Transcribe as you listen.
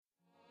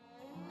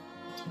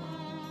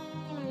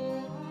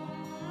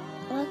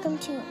welcome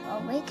to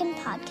Awaken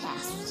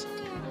Podcast.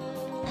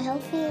 I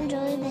hope you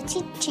enjoy the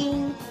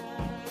teaching.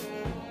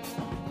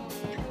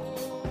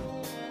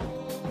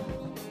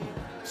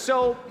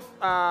 So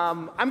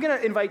I'm going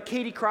to invite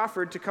Katie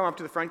Crawford to come up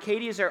to the front.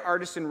 Katie is our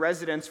artist in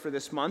residence for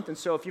this month, and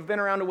so if you've been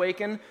around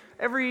Awaken,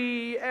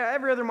 every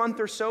other month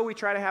or so we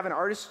try to have an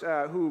artist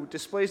who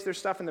displays their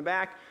stuff in the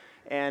back,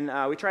 and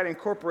we try to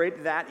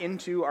incorporate that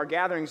into our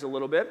gatherings a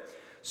little bit.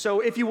 So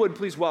if you would,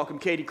 please welcome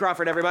Katie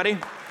Crawford, everybody.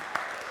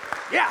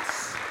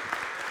 Yes!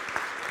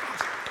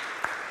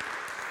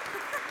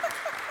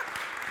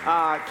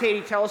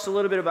 Katie, tell us a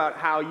little bit about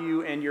how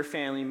you and your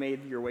family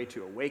made your way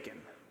to Awaken.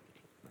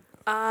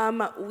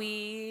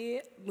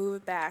 We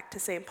moved back to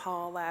St.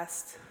 Paul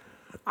last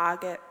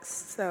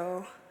August,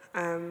 so...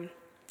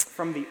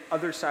 From the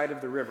other side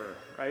of the river,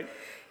 right?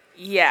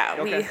 Yeah,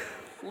 Okay.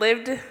 We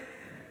lived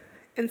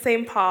in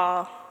St.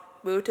 Paul,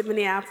 moved to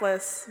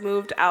Minneapolis,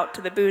 moved out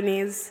to the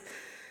boonies,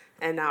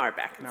 and now we're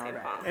back in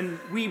St. Paul. And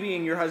we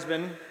being your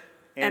husband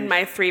And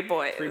my 3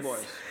 boys. 3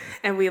 boys.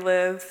 And we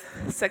live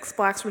 6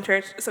 blocks from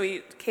church, so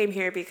we came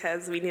here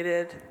because we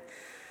needed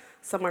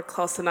somewhere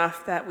close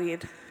enough that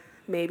we'd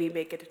maybe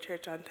make it to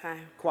church on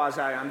time. Quasi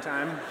on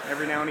time,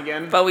 every now and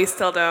again. But we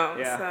still don't,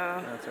 Yeah,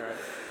 so... that's all right.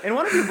 And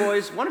one of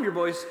your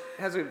boys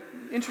has an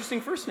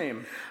interesting first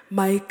name.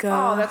 Micah.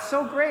 Oh, that's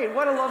so great.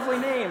 What a lovely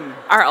name.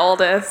 Our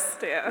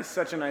oldest, yeah. He's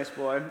such a nice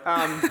boy.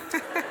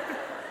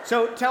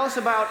 So tell us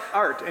about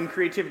art and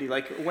creativity.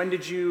 Like, when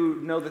did you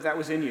know that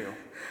was in you?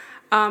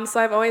 So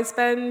I've always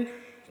been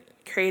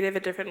creative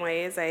in different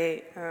ways.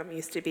 I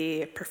used to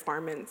be a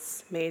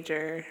performance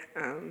major,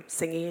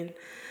 singing,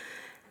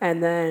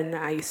 and then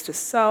I used to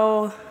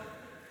sew,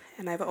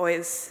 and I've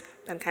always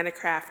been kind of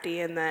crafty.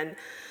 And then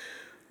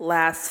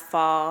last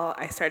fall,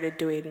 I started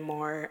doing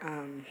more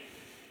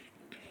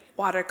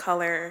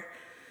watercolor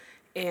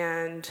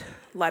and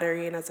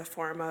lettering as a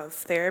form of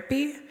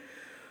therapy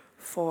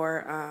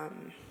for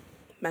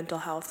mental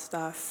health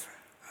stuff,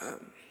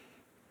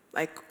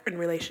 like in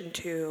relation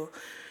to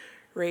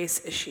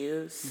race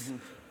issues,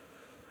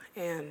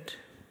 and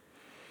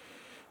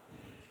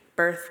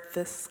birth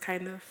this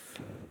kind of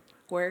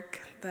work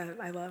that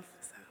I love.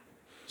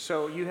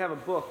 So you have a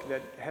book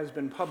that has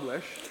been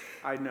published,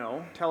 I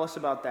know. Tell us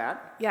about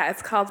that. Yeah,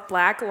 it's called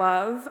Black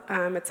Love.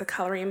 It's a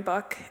coloring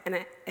book, and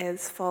it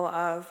is full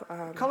of...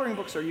 Coloring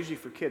books are usually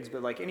for kids,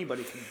 but like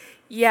anybody can...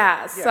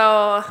 Yeah,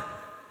 so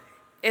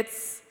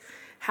it's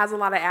has a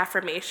lot of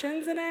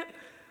affirmations in it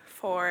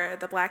for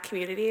the Black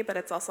community, but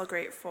it's also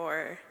great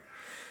for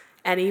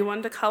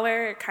anyone to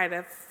color. It kind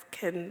of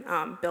can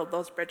build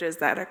those bridges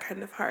that are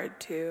kind of hard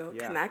to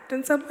connect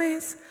in some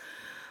ways.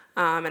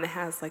 And it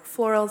has like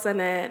florals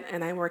in it,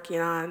 and I'm working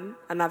on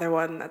another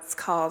one that's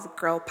called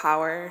Girl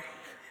Power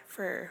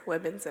for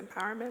women's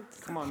empowerment.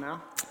 Come on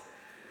now.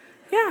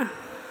 Yeah.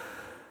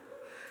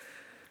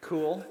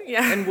 Cool.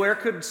 Yeah. And where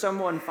could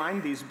someone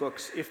find these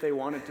books if they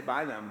wanted to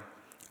buy them?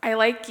 I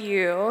Like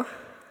You.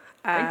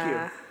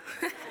 Thank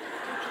you.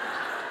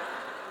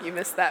 You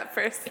missed that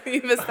first.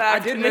 You missed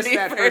that. I did miss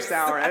that first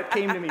hour. hour. It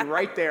came to me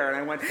right there, and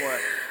I went for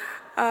it.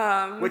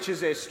 Which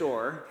is a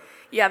store.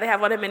 Yeah, they have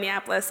one in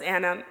Minneapolis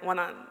and one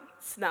on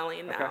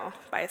Snelling now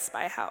by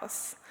Spy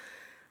House.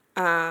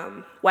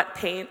 Wet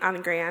Paint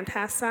on Grand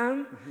has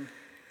some.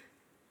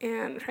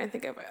 And I'm trying to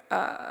think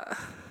of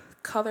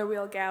Color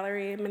Wheel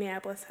Gallery in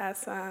Minneapolis has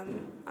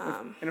some.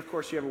 And of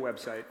course, you have a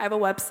website. I have a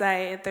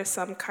website. There's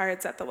some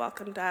cards at the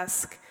welcome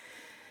desk.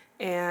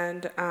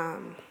 And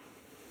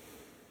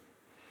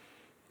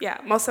yeah,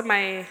 most of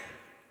my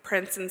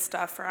prints and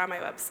stuff are on my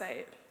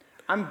website.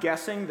 I'm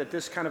guessing that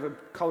this kind of a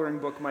coloring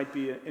book might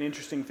be an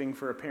interesting thing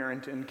for a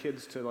parent and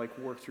kids to like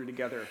work through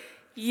together.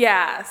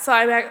 Yeah, so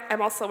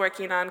I'm also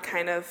working on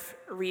kind of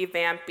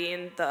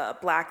revamping the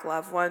Black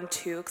Love one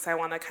too, because I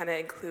want to kind of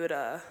include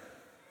a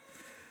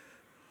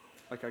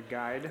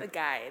guide? A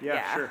guide,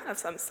 yeah, sure. Of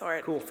some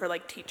sort. Cool. For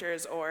like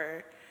teachers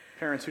or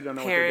parents who don't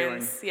know what they're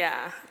doing.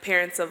 Yeah,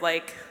 parents of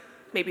like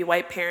maybe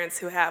white parents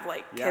who have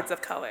like kids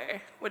of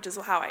color, which is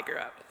how I grew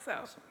up.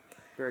 So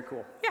very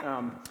cool.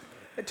 Yeah.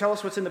 Tell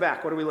us what's in the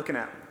back. What are we looking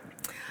at?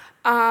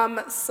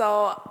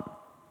 So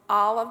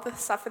all of the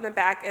stuff in the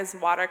back is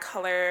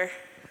watercolor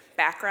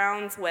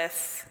backgrounds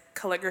with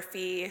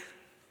calligraphy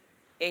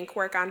ink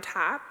work on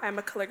top. I'm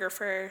a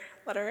calligrapher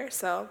letterer,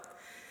 so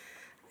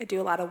I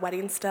do a lot of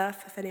wedding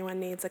stuff if anyone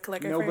needs a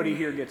calligrapher. Nobody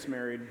here gets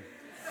married.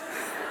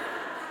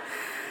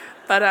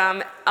 But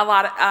a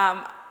lot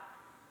of,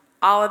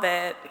 all of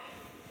it,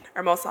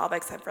 or most all of it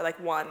except for like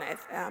one, I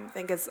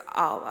think is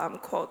all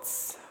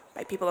quotes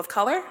by people of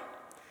color,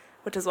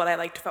 which is what I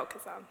like to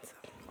focus on. So.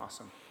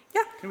 Awesome.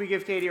 Yeah. Can we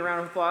give Katie a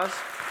round of applause?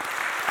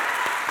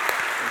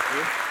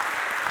 Thank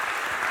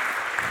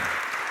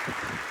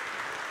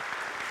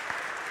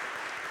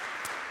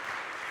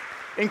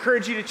you.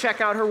 Encourage you to check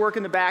out her work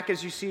in the back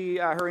as you see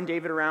her and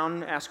David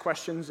around, ask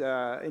questions,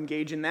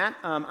 engage in that.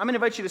 I'm going to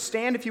invite you to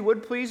stand, if you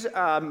would, please.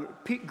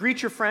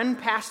 Greet your friend,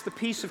 pass the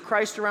peace of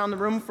Christ around the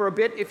room for a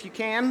bit, if you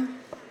can.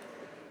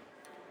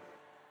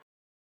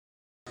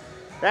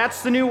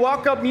 That's the new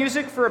walk-up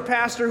music for a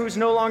pastor who's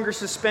no longer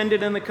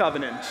suspended in the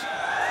covenant.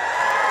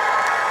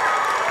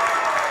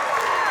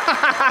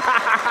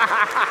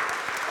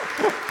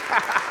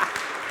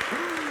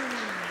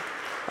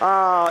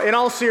 In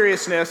all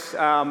seriousness,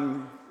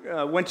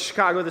 went to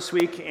Chicago this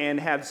week and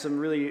had some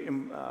really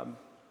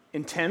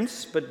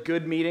intense but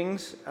good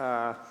meetings,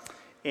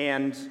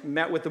 and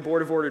met with the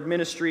Board of Ordered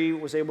Ministry,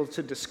 was able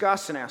to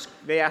discuss and ask.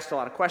 They asked a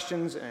lot of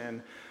questions,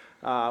 and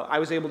I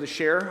was able to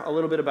share a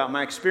little bit about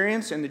my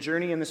experience and the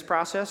journey in this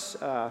process.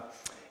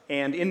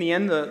 And in the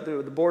end,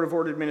 the Board of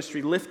Ordered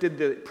Ministry lifted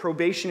the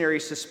probationary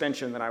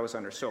suspension that I was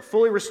under. So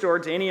fully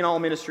restored to any and all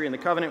ministry in the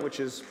covenant,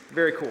 which is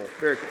very cool,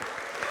 very cool.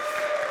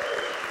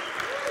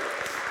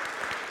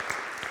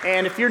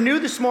 And if you're new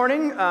this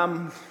morning,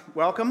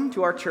 welcome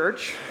to our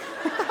church.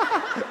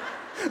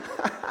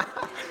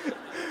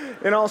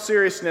 In all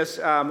seriousness,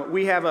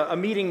 we have a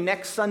meeting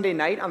next Sunday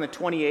night on the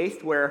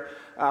 28th where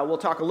we'll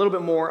talk a little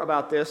bit more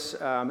about this.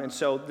 And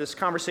so this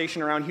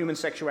conversation around human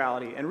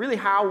sexuality and really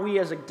how we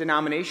as a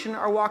denomination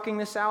are walking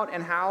this out,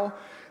 and how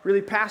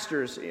really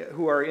pastors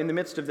who are in the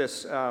midst of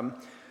this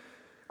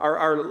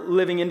are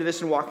living into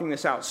this and walking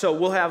this out. So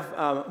we'll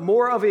have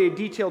more of a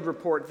detailed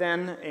report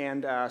then,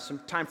 and some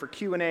time for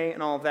Q&A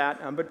and all of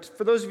that. But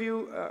for those of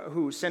you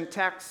who sent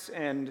texts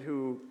and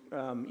who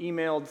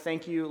emailed,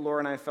 thank you. Laura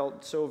and I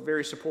felt so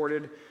very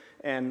supported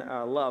and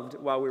loved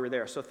while we were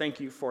there. So thank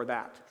you for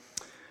that.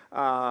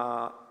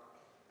 I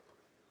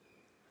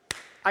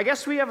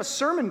guess we have a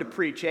sermon to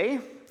preach, eh?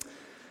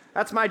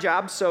 That's my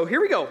job. So here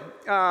we go.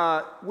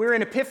 We're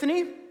in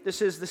Epiphany.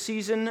 This is the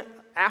season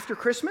after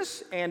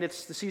Christmas, and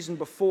it's the season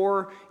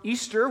before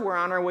Easter. We're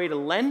on our way to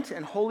Lent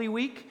and Holy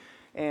Week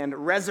and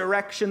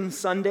Resurrection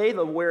Sunday,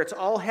 where it's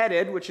all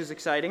headed, which is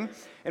exciting.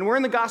 And we're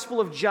in the Gospel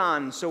of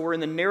John, so we're in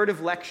the narrative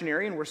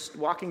lectionary, and we're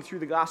walking through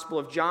the Gospel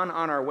of John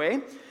on our way.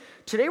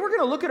 Today we're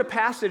going to look at a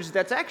passage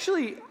that's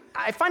actually,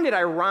 I find it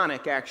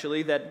ironic,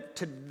 actually, that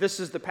this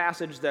is the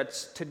passage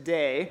that's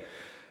today.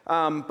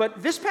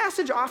 But this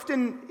passage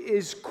often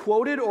is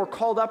quoted or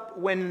called up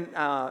when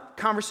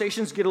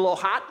conversations get a little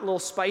hot, a little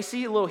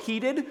spicy, a little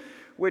heated,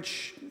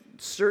 which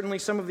certainly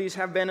some of these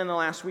have been in the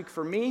last week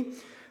for me.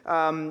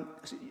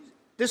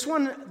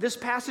 This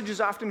passage is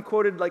often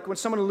quoted like when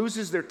someone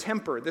loses their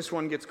temper, this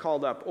one gets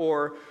called up.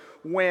 Or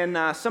when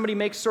somebody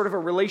makes sort of a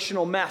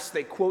relational mess,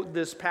 they quote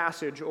this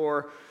passage.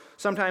 Or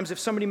sometimes if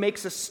somebody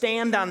makes a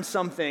stand on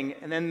something,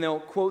 and then they'll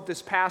quote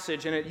this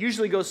passage, and it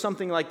usually goes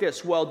something like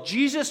this: well,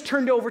 Jesus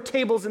turned over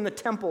tables in the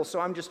temple, so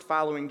I'm just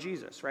following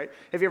Jesus, right?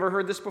 Have you ever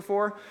heard this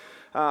before?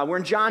 We're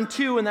in John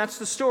 2, and that's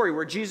the story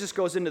where Jesus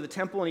goes into the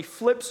temple and he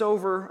flips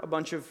over a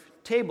bunch of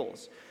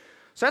tables.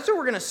 So that's what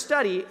we're going to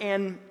study,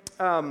 and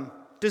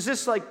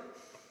does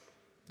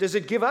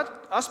it give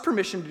us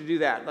permission to do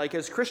that, like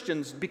as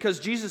Christians, because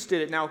Jesus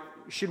did it? Now,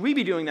 should we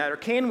be doing that, or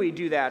can we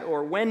do that,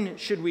 or when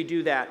should we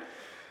do that?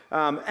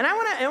 And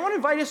I want to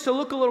invite us to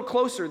look a little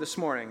closer this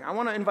morning. I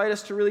want to invite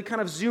us to really kind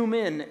of zoom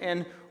in.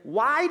 And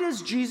why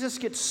does Jesus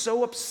get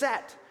so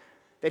upset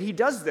that he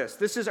does this?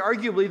 This is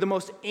arguably the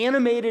most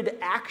animated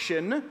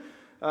action,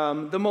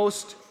 the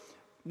most,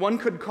 one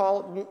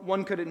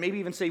could maybe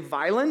even say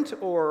violent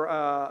or,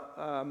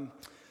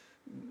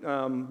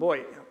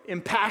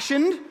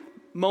 impassioned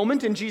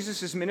moment in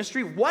Jesus'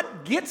 ministry.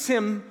 What gets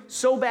him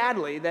so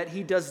badly that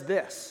he does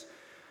this?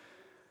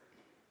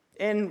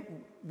 And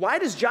why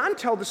does John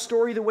tell the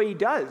story the way he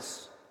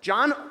does?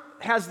 John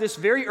has this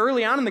very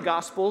early on in the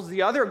Gospels.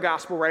 The other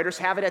Gospel writers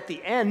have it at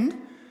the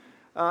end.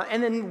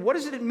 And then what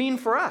does it mean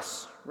for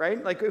us,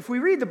 right? Like if we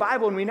read the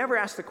Bible and we never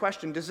ask the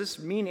question, does this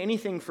mean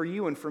anything for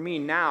you and for me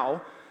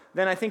now?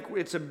 Then I think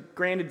it's a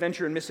grand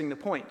adventure in missing the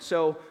point.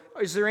 So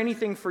is there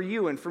anything for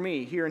you and for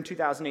me here in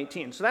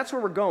 2018? So that's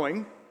where we're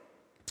going.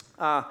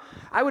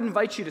 I would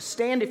invite you to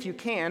stand if you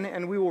can,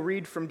 and we will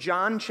read from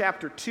John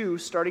chapter 2,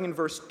 starting in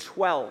verse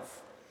 12.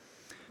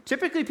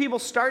 Typically, people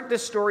start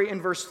this story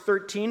in verse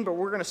 13, but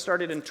we're going to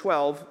start it in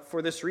 12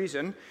 for this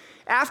reason.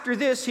 After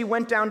this, he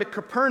went down to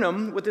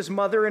Capernaum with his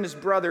mother and his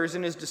brothers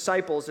and his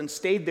disciples and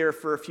stayed there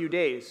for a few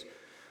days.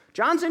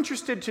 John's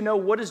interested to know,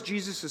 what is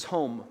Jesus'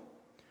 home?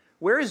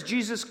 Where is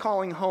Jesus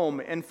calling home?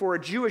 And for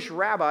a Jewish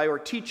rabbi or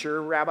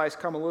teacher, rabbis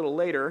come a little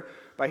later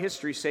by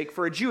history's sake,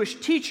 for a Jewish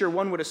teacher,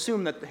 one would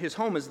assume that his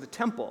home is the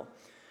temple.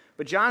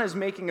 But John is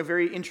making a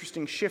very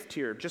interesting shift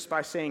here just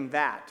by saying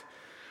that.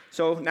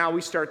 So now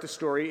we start the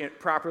story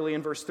properly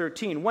in verse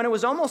 13. When it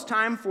was almost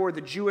time for the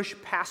Jewish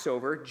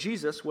Passover,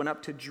 Jesus went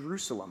up to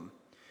Jerusalem.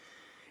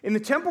 In the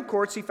temple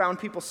courts, he found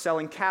people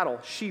selling cattle,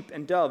 sheep,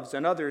 and doves,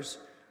 and others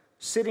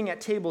sitting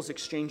at tables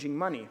exchanging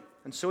money.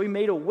 And so he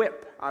made a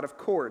whip out of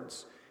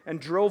cords and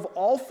drove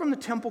all from the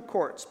temple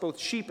courts, both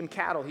sheep and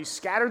cattle. He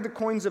scattered the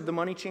coins of the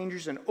money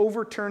changers and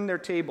overturned their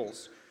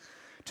tables.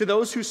 To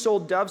those who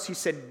sold doves, he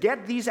said,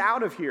 "Get these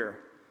out of here.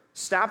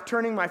 Stop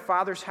turning my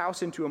Father's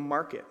house into a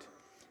market."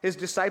 His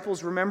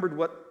disciples remembered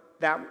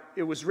that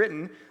it was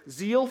written,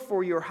 "Zeal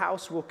for your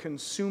house will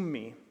consume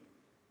me."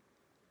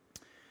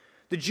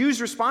 The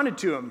Jews responded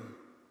to him,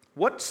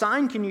 "What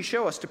sign can you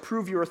show us to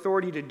prove your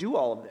authority to do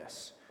all of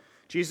this?"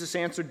 Jesus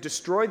answered,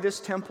 "Destroy this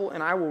temple,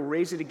 and I will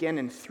raise it again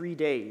in 3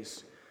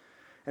 days."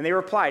 And they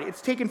replied,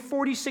 "It's taken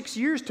 46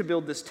 years to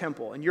build this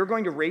temple, and you're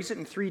going to raise it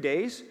in 3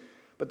 days?"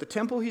 But the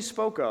temple he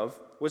spoke of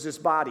was his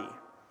body.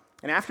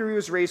 And after he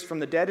was raised from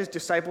the dead, his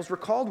disciples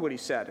recalled what he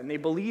said, and they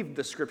believed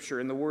the scripture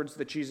and the words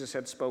that Jesus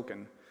had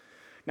spoken.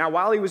 Now,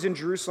 while he was in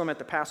Jerusalem at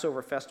the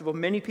Passover festival,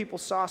 many people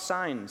saw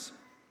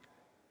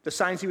the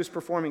signs he was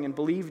performing, and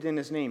believed in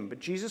his name. But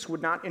Jesus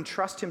would not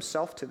entrust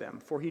himself to them,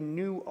 for he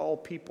knew all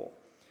people.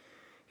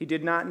 He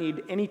did not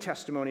need any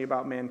testimony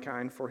about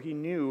mankind, for he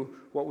knew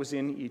what was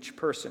in each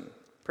person.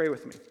 Pray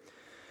with me.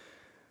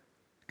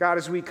 God,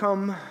 as we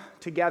come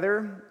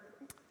together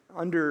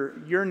under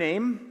your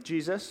name,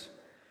 Jesus,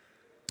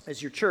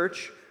 as your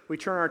church, we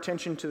turn our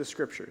attention to the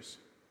scriptures.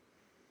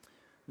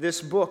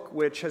 This book,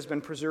 which has been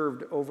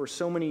preserved over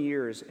so many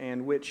years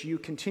and which you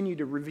continue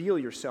to reveal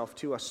yourself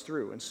to us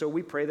through. And so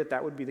we pray that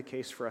that would be the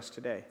case for us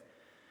today.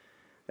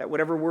 That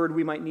whatever word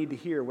we might need to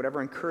hear,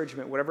 whatever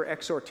encouragement, whatever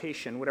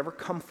exhortation, whatever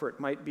comfort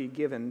might be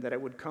given, that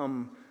it would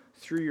come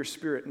through your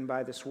Spirit and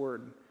by this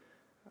word.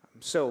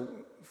 So,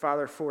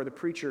 Father, for the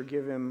preacher,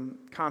 give him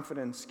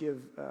confidence,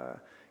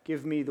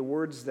 give me the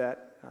words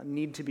that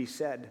need to be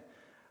said.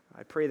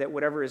 I pray that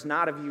whatever is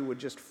not of you would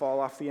just fall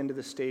off the end of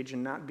the stage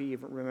and not be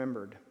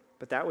remembered.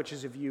 But that which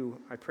is of you,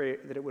 I pray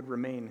that it would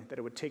remain, that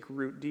it would take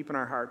root deep in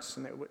our hearts,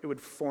 and that it would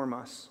form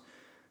us,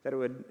 that it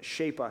would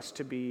shape us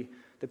to be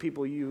the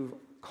people you've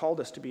called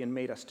us to be and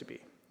made us to be.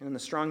 And in the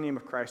strong name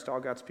of Christ,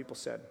 all God's people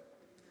said,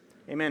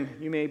 amen.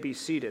 You may be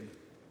seated.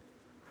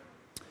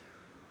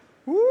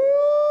 Woo!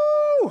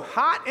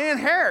 Hot in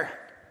here.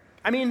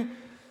 I mean,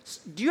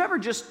 do you ever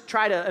just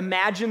try to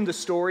imagine the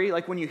story?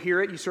 Like when you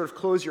hear it, you sort of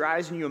close your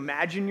eyes and you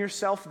imagine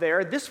yourself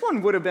there. This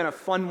one would have been a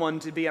fun one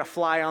to be a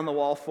fly on the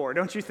wall for,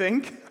 don't you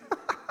think?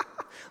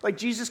 Like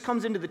Jesus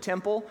comes into the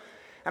temple,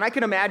 and I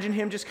can imagine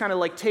him just kind of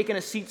like taking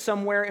a seat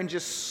somewhere and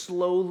just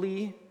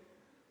slowly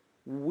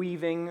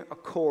weaving a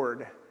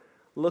cord,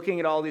 looking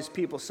at all these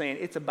people saying,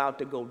 it's about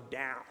to go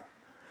down.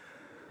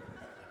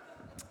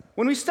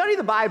 When we study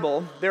the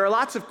Bible, there are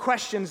lots of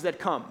questions that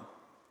come.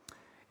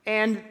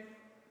 And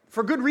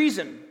for good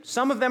reason.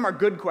 Some of them are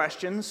good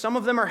questions. Some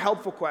of them are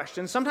helpful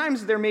questions.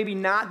 Sometimes they're maybe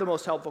not the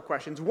most helpful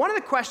questions. One of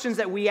the questions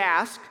that we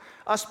ask,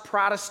 us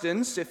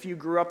Protestants, if you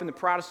grew up in the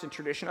Protestant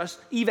tradition, us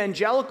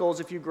evangelicals,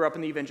 if you grew up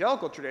in the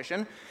evangelical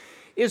tradition,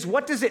 is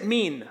what does it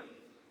mean?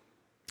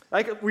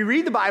 Like, we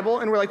read the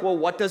Bible and we're like, well,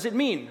 what does it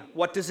mean?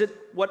 What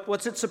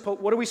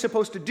are we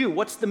supposed to do?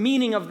 What's the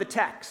meaning of the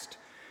text?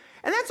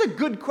 And that's a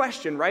good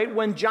question, right?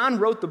 When John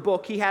wrote the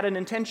book, he had an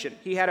intention.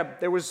 He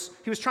was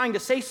trying to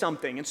say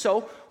something. And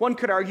so one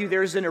could argue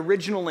there's an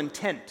original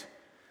intent.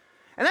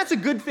 And that's a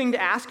good thing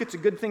to ask. It's a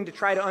good thing to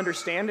try to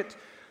understand it.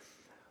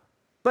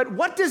 But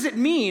what does it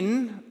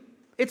mean?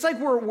 It's like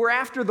we're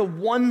after the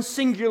one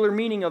singular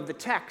meaning of the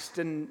text,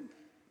 and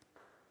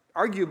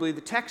arguably the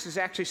text is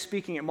actually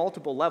speaking at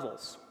multiple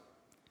levels,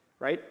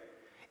 right?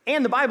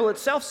 And the Bible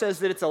itself says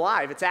that it's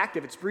alive, it's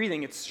active, it's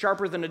breathing, it's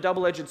sharper than a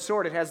double-edged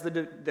sword. It has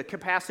the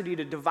capacity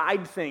to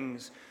divide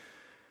things.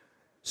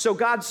 So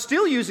God's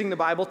still using the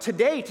Bible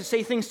today to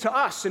say things to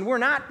us, and we're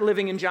not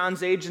living in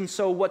John's age, and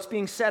so what's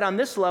being said on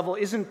this level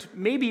isn't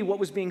maybe what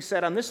was being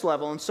said on this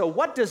level. And so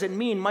what does it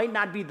mean might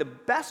not be the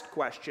best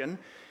question.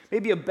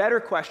 Maybe a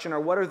better question are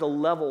what are the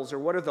levels or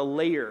what are the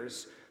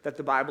layers that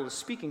the Bible is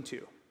speaking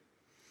to.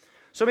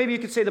 So maybe you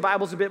could say the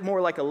Bible's a bit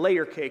more like a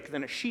layer cake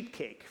than a sheet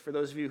cake. For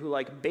those of you who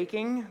like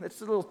baking, that's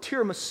a little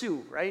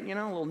tiramisu, right? You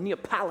know, a little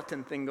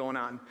Neapolitan thing going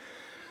on.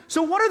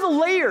 So what are the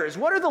layers?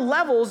 What are the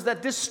levels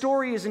that this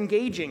story is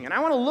engaging? And I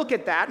want to look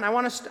at that, and I'm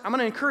going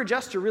to encourage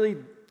us to really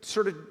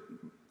sort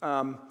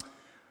of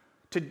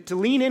to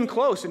lean in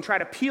close and try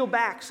to peel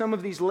back some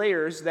of these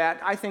layers that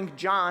I think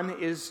John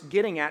is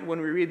getting at when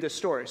we read this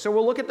story. So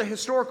we'll look at the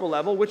historical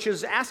level, which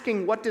is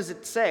asking, what does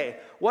it say?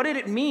 What did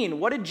it mean?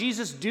 What did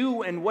Jesus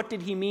do, and what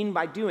did he mean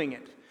by doing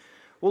it?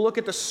 We'll look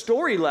at the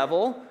story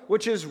level,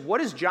 which is,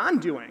 what is John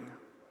doing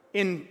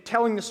in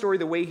telling the story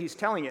the way he's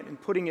telling it and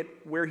putting it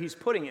where he's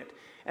putting it?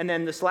 And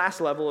then this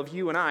last level of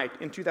you and I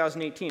in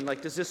 2018,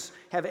 like, does this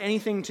have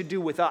anything to do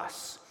with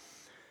us?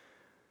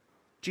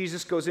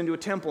 Jesus goes into a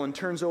temple and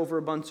turns over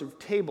a bunch of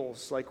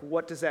tables. Like,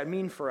 what does that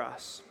mean for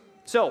us?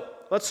 So,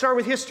 let's start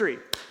with history.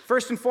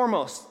 First and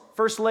foremost,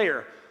 first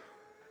layer.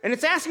 And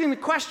it's asking the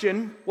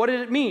question, what did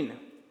it mean?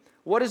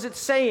 What is it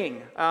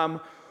saying?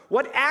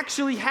 What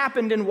actually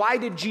happened and why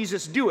did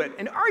Jesus do it?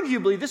 And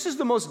arguably, this is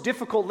the most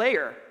difficult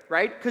layer,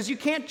 right? Because you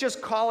can't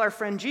just call our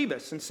friend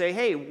Jeebus and say,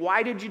 hey,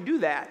 why did you do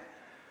that?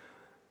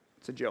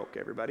 It's a joke,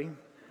 everybody.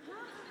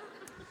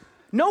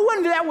 No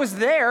one that was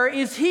there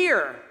is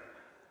here.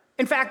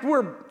 In fact,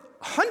 we're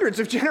hundreds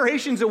of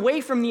generations away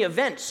from the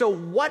event. So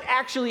what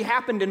actually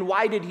happened and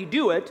why did he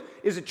do it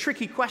is a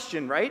tricky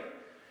question, right?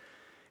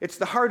 It's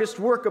the hardest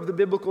work of the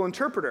biblical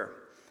interpreter.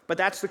 But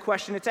that's the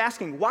question it's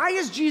asking. Why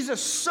is Jesus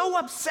so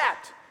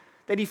upset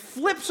that he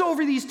flips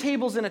over these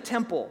tables in a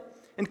temple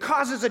and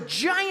causes a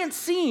giant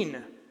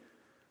scene?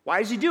 Why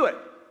does he do it?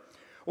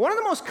 One of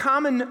the most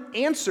common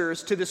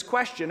answers to this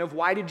question of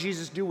why did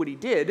Jesus do what he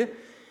did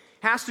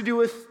has to do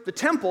with the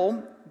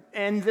temple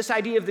and this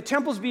idea of the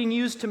temple's being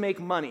used to make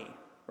money,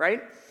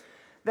 right?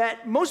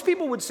 that most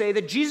people would say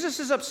that Jesus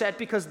is upset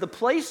because the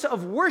place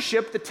of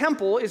worship, the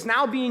temple, is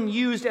now being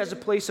used as a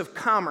place of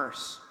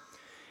commerce.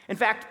 In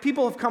fact,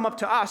 people have come up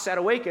to us at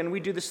Awaken. We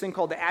do this thing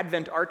called the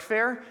Advent Art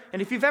Fair.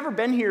 And if you've ever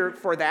been here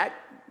for that,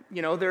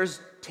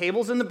 there's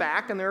tables in the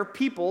back, and there are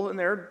people, and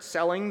they're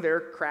selling their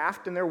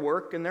craft and their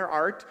work and their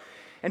art.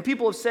 And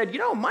people have said,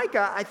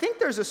 Micah, I think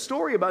there's a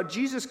story about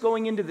Jesus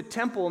going into the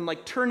temple and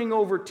like turning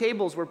over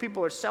tables where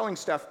people are selling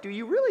stuff. Do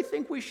you really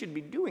think we should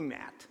be doing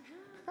that?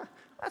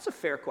 That's a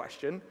fair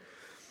question.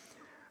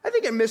 I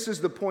think it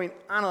misses the point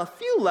on a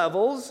few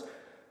levels,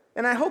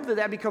 and I hope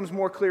that becomes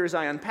more clear as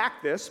I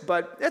unpack this,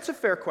 but that's a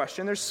fair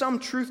question. There's some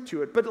truth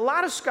to it. But a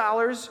lot of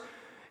scholars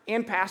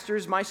and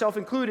pastors, myself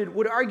included,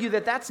 would argue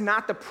that that's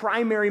not the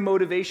primary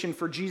motivation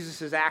for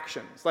Jesus'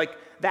 actions, like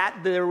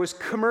that there was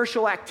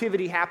commercial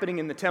activity happening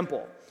in the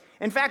temple.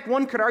 In fact,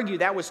 one could argue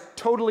that was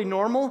totally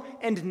normal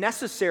and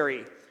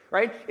necessary,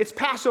 right? It's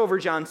Passover,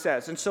 John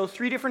says, and so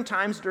 3 different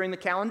times during the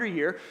calendar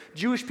year,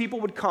 Jewish people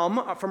would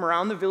come from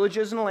around the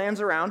villages and the lands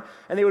around,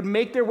 and they would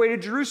make their way to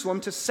Jerusalem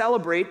to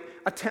celebrate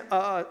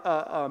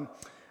an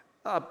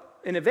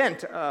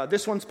event.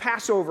 This one's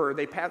Passover.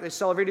 They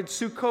celebrated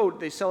Sukkot.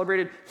 They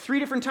celebrated 3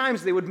 different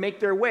times they would make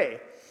their way.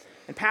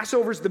 And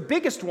Passover's the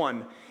biggest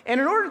one. And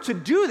in order to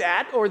do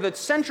that, or the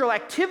central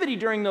activity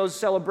during those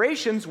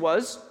celebrations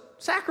was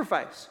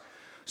sacrifice.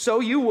 So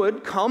you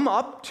would come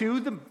up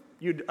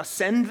you'd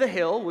ascend the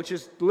hill, which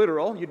is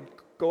literal. You'd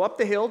go up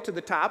the hill to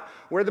the top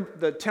where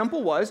the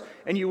temple was,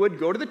 and you would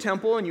go to the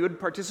temple and you would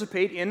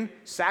participate in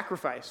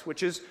sacrifice,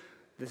 which is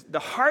the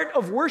heart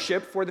of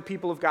worship for the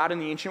people of God in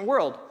the ancient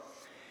world.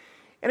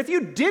 And if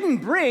you didn't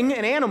bring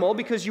an animal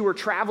because you were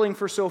traveling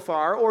for so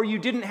far, or you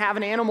didn't have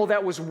an animal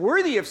that was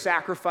worthy of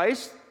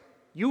sacrifice,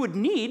 you would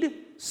need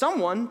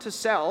someone to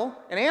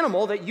sell an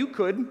animal that you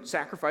could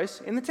sacrifice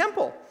in the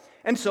temple.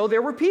 And so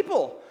there were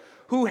people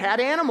who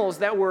had animals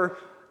that were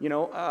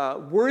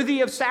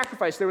worthy of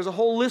sacrifice. There was a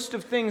whole list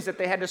of things that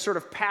they had to sort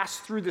of pass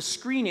through the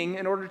screening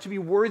in order to be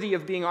worthy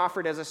of being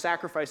offered as a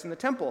sacrifice in the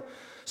temple.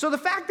 So the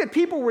fact that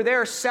people were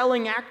there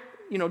selling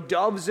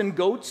doves and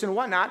goats and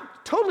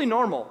whatnot, totally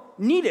normal,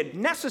 needed,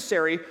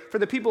 necessary for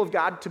the people of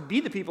God to be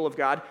the people of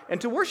God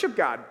and to worship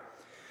God.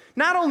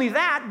 Not only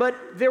that, but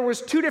there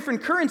was 2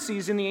 different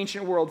currencies in the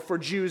ancient world for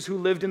Jews who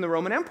lived in the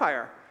Roman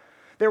Empire.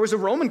 There was a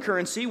Roman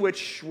currency,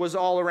 which was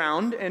all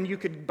around, and you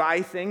could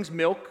buy things,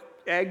 milk,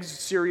 eggs,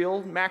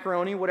 cereal,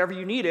 macaroni, whatever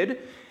you needed.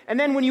 And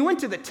then when you went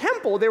to the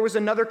temple, there was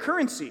another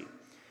currency.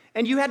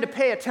 And you had to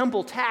pay a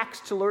temple tax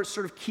to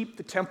sort of keep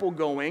the temple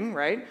going,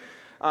 right?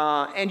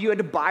 And you had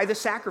to buy the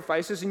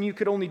sacrifices, and you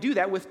could only do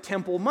that with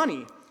temple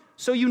money.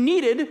 So you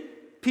needed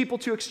people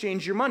to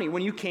exchange your money.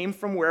 When you came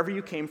from wherever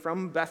you came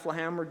from,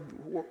 Bethlehem or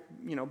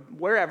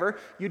wherever,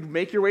 you'd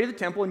make your way to the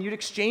temple, and you'd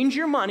exchange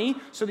your money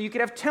so that you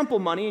could have temple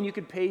money, and you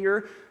could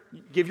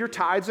give your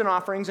tithes and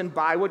offerings and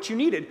buy what you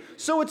needed.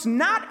 So it's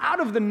not out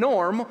of the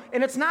norm,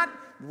 and it's not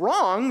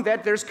wrong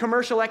that there's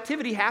commercial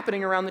activity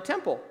happening around the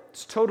temple.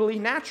 It's totally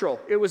natural.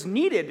 It was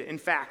needed, in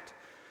fact.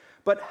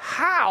 But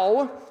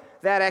how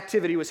that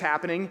activity was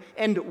happening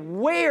and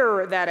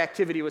where that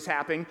activity was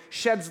happening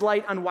sheds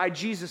light on why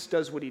Jesus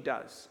does what he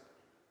does.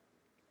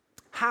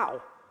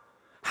 How?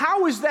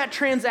 How is that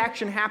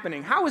transaction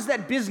happening? How is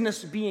that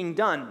business being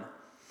done?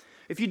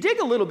 If you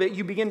dig a little bit,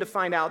 you begin to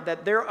find out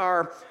that there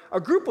are a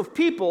group of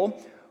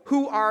people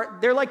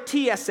they're like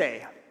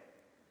TSA,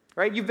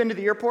 right? You've been to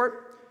the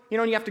airport,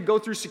 and you have to go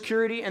through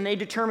security, and they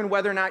determine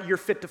whether or not you're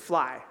fit to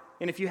fly.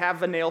 And if you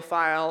have a nail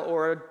file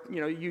or,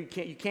 you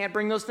can't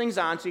bring those things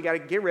on, so you got to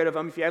get rid of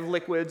them. If you have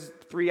liquids,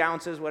 3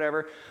 ounces,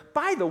 whatever.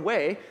 By the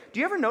way, do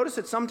you ever notice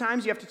that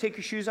sometimes you have to take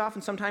your shoes off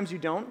and sometimes you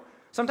don't?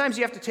 Sometimes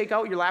you have to take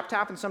out your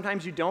laptop and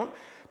sometimes you don't?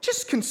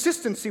 Just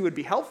consistency would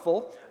be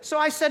helpful. So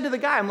I said to the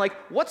guy, I'm like,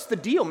 what's the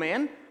deal,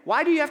 man?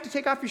 Why do you have to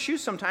take off your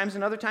shoes sometimes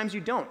and other times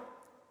you don't?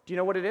 Do you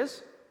know what it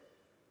is?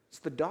 It's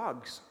the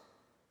dogs.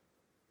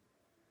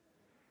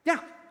 Yeah.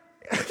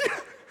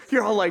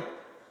 You're all like,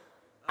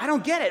 I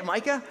don't get it,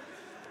 Micah.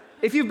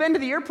 If you've been to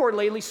the airport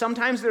lately,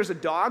 sometimes there's a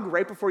dog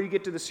right before you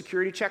get to the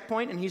security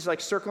checkpoint, and he's like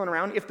circling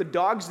around. If the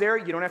dog's there,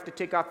 you don't have to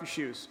take off your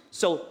shoes.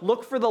 So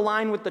look for the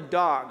line with the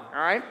dog,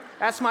 all right?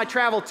 That's my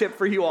travel tip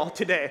for you all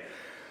today.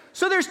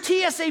 So there's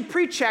TSA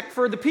pre-check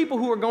for the people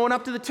who are going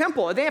up to the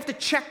temple. They have to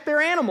check their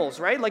animals,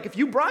 right? Like if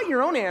you brought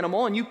your own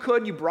animal, and you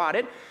brought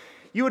it,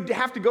 they'd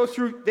have to go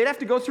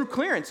through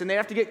clearance, and they'd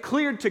have to get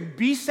cleared to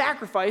be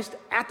sacrificed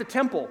at the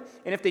temple.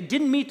 And if they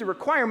didn't meet the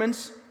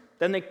requirements,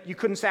 then you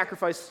couldn't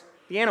sacrifice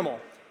the animal.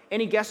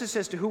 Any guesses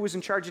as to who was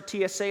in charge of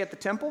TSA at the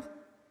temple?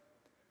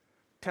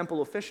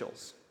 Temple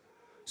officials.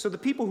 So the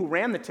people who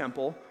ran the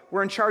temple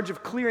were in charge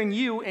of clearing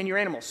you and your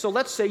animals. So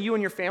let's say you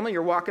and your family,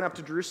 you're walking up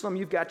to Jerusalem,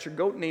 you've got your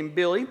goat named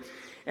Billy,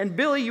 and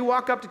Billy, you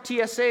walk up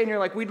to TSA and you're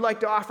like, we'd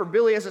like to offer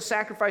Billy as a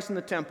sacrifice in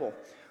the temple.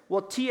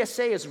 Well,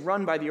 TSA is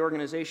run by the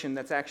organization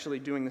that's actually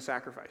doing the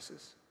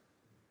sacrifices.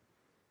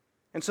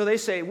 And so they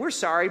say, we're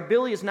sorry,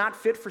 Billy is not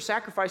fit for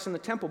sacrifice in the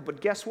temple, but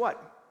guess what?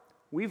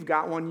 We've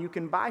got one you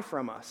can buy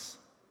from us.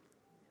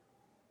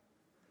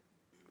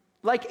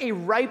 Like a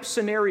ripe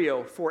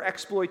scenario for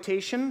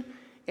exploitation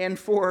and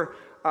for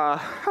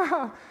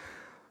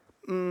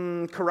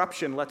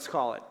corruption, let's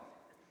call it.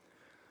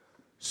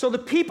 So the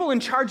people in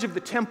charge of the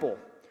temple,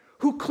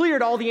 who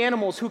cleared all the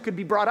animals who could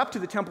be brought up to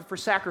the temple for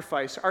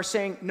sacrifice, are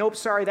saying, nope,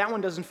 sorry, that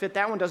one doesn't fit,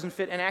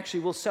 and actually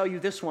we'll sell you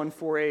this one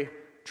for a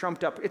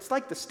trumped up. It's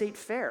like the state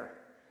fair,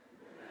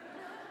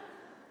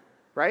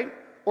 right?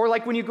 Or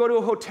like when you go to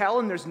a hotel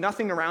and there's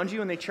nothing around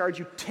you and they charge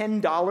you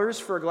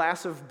 $10 for a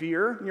glass of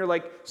beer, and you're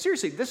like,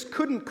 seriously, this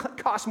couldn't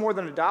cost more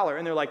than $1.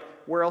 And they're like,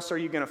 where else are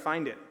you going to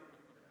find it?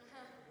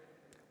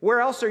 Where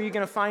else are you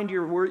going to find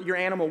your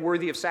animal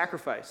worthy of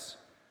sacrifice?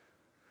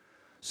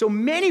 So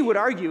many would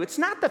argue it's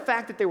not the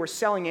fact that they were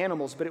selling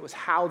animals, but it was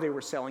how they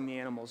were selling the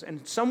animals.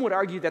 And some would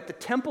argue that the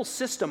temple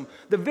system,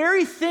 the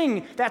very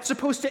thing that's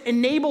supposed to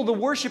enable the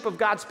worship of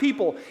God's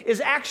people,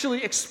 is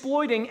actually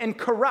exploiting and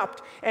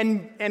corrupt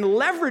and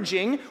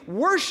leveraging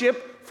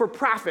worship for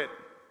profit.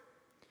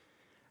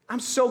 I'm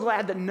so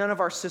glad that none of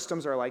our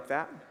systems are like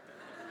that.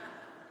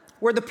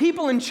 Where the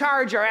people in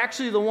charge are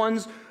actually the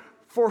ones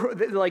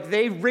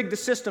they rig the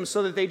system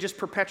so that they just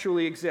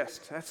perpetually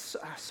exist. I'm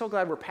so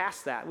glad we're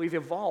past that. We've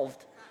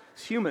evolved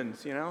as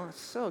humans, It's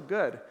so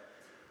good.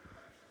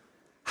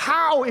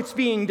 How it's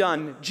being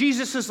done,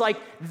 Jesus is like,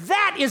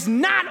 that is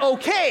not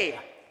okay.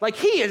 Like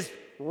he's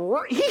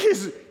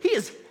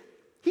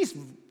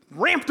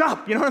ramped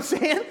up, you know what I'm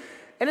saying?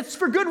 And it's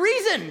for good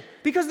reason,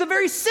 because the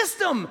very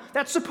system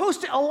that's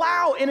supposed to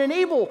allow and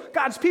enable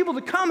God's people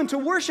to come and to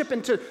worship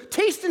and to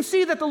taste and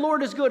see that the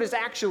Lord is good is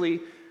actually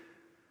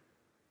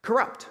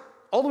corrupt,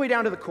 all the way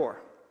down to the core.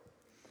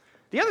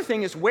 The other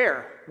thing is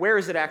where. Where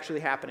is it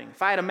actually happening?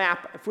 If I had a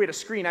map, if we had a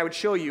screen, I would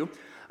show you.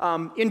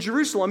 In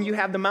Jerusalem, you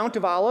have the Mount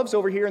of Olives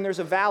over here, and there's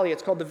a valley.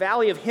 It's called the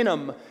Valley of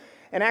Hinnom.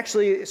 And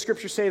actually,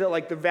 scriptures say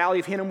that the Valley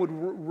of Hinnom would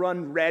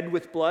run red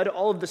with blood.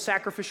 All of the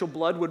sacrificial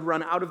blood would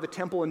run out of the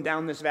temple and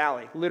down this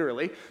valley,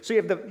 literally. So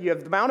you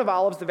have the Mount of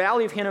Olives, the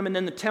Valley of Hinnom, and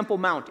then the Temple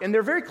Mount. And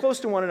they're very close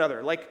to one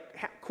another,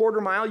 like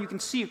quarter mile. You can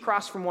see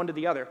across from one to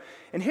the other.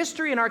 And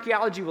history and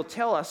archaeology will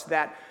tell us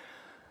that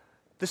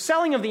the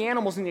selling of the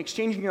animals and the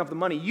exchanging of the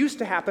money used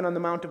to happen on the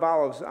Mount of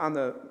Olives on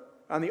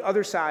the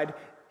other side,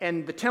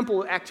 and the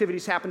temple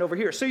activities happened over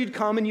here. So you'd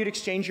come and you'd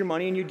exchange your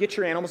money and you'd get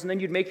your animals, and then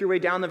you'd make your way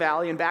down the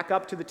valley and back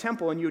up to the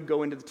temple, and you would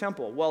go into the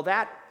temple. Well,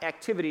 that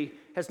activity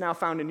has now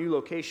found a new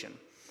location.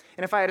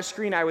 And if I had a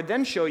screen, I would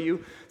then show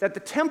you that the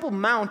Temple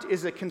Mount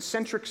is a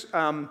concentric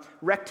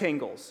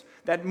rectangles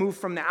that move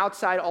from the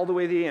outside all the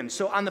way to the end.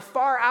 So on the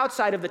far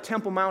outside of the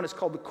Temple Mount is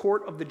called the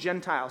Court of the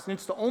Gentiles. And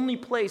it's the only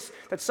place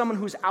that someone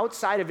who's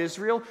outside of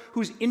Israel,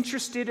 who's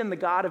interested in the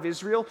God of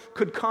Israel,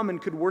 could come and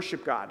could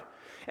worship God.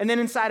 And then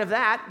inside of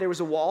that, there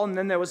was a wall, and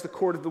then there was the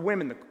Court of the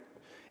Women.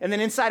 And then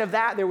inside of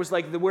that, there was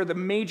where the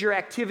major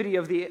activity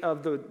of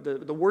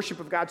the worship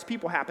of God's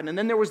people happened. And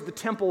then there was the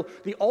temple,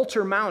 the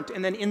altar mount,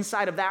 and then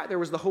inside of that, there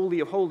was the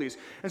Holy of Holies.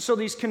 And so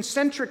these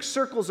concentric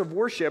circles of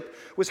worship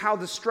was how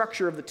the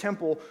structure of the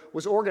temple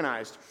was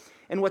organized.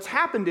 And what's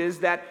happened is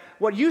that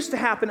what used to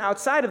happen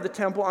outside of the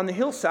temple on the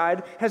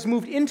hillside has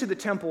moved into the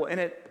temple, and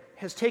it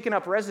has taken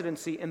up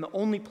residency in the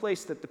only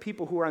place that the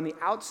people who are on the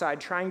outside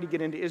trying to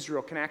get into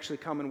Israel can actually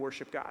come and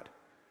worship God.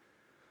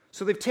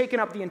 So they've taken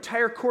up the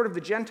entire court of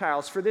the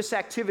Gentiles for this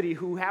activity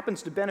who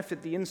happens to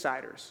benefit the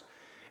insiders.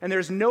 And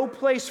there's no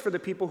place for the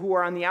people who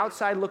are on the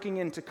outside looking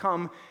in to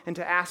come and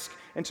to ask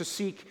and to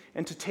seek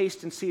and to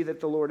taste and see that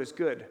the Lord is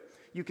good.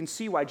 You can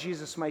see why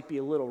Jesus might be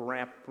a little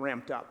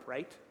ramped up,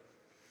 right?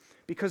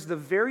 Because the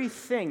very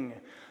thing,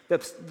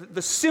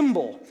 the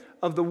symbol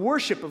of the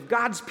worship of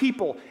God's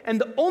people,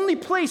 and the only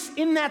place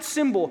in that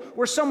symbol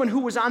where someone who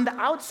was on the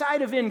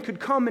outside of in could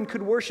come and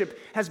could worship,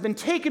 has been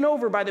taken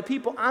over by the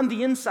people on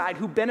the inside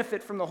who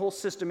benefit from the whole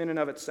system in and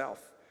of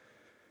itself.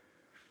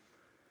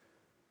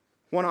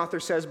 One author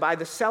says, by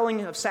the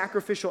selling of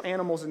sacrificial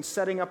animals and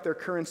setting up their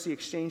currency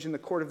exchange in the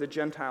court of the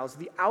Gentiles,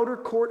 the outer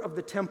court of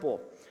the temple,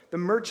 the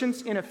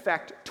merchants in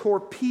effect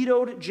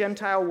torpedoed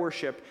Gentile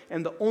worship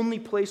and the only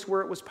place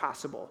where it was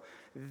possible.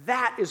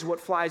 That is what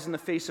flies in the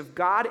face of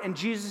God and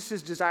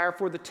Jesus' desire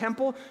for the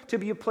temple to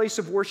be a place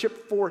of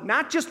worship for,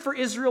 not just for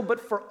Israel, but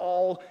for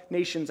all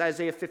nations.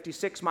 Isaiah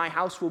 56, my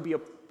house will be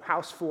a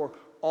house for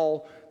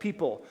all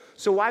people.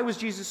 So why was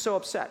Jesus so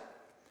upset?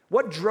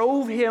 What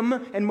drove him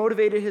and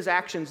motivated his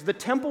actions? The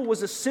temple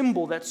was a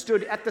symbol that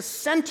stood at the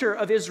center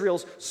of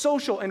Israel's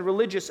social and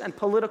religious and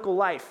political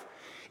life.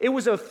 It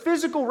was a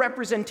physical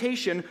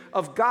representation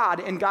of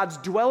God and God's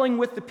dwelling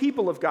with the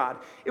people of God.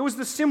 It was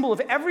the symbol of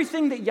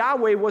everything that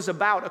Yahweh was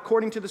about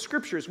according to the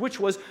scriptures, which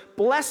was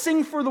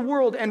blessing for the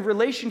world and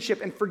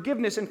relationship and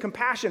forgiveness and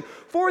compassion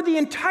for the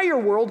entire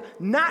world,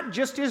 not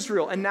just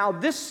Israel. And now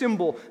this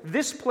symbol,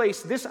 this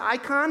place, this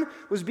icon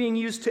was being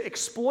used to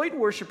exploit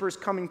worshipers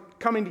coming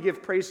to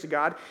give praise to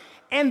God.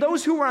 And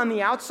those who were on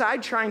the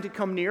outside trying to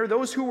come near,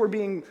 those who were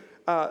being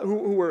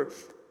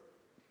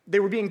They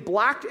were being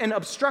blocked and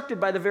obstructed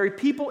by the very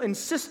people and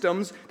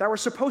systems that were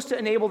supposed to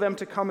enable them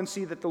to come and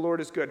see that the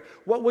Lord is good.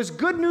 What was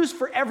good news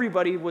for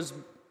everybody was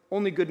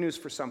only good news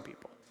for some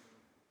people.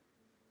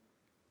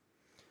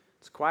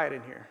 It's quiet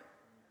in here.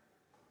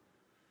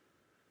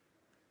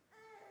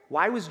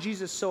 Why was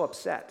Jesus so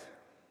upset?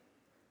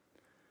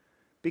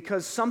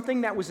 Because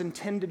something that was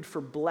intended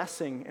for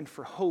blessing and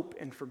for hope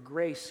and for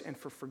grace and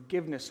for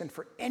forgiveness and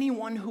for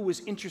anyone who was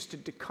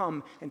interested to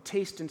come and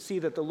taste and see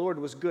that the Lord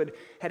was good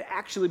had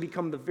actually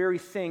become the very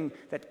thing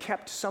that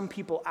kept some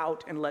people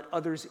out and let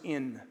others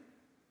in.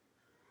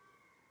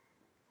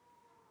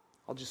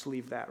 I'll just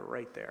leave that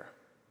right there.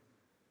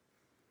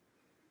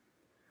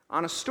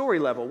 On a story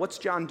level, what's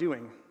John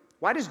doing?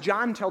 Why does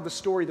John tell the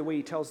story the way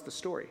he tells the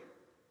story?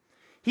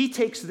 He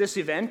takes this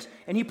event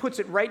and he puts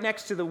it right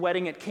next to the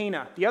wedding at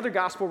Cana. The other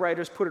gospel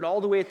writers put it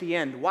all the way at the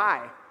end.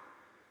 Why?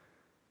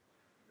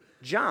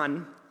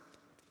 John,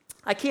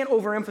 I can't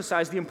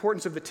overemphasize the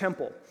importance of the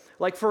temple.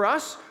 Like for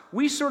us,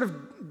 we sort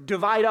of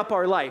divide up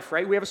our life,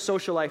 right? We have a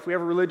social life, we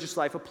have a religious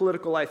life, a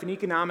political life, an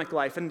economic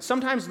life, and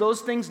sometimes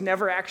those things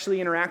never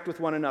actually interact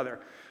with one another,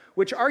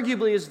 which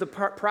arguably is the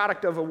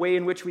product of a way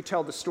in which we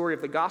tell the story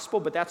of the gospel,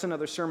 but that's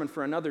another sermon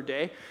for another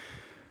day.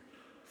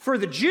 For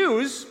the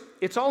Jews,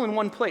 it's all in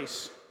one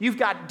place. You've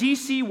got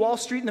D.C., Wall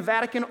Street, and the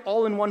Vatican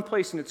all in one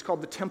place, and it's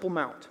called the Temple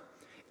Mount.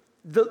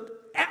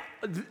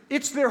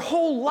 It's their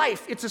whole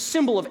life. It's a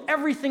symbol of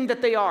everything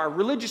that they are,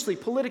 religiously,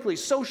 politically,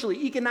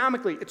 socially,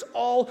 economically. It's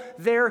all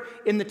there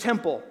in the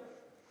temple.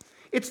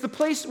 It's the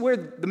place where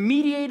the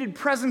mediated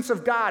presence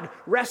of God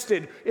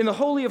rested in the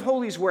Holy of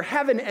Holies, where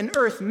heaven and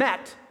earth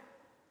met.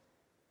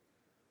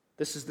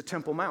 This is the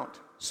Temple Mount.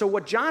 So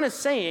what John is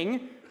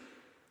saying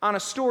on a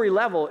story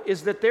level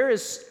is that there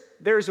is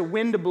a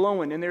wind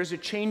blowing and there's a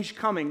change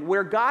coming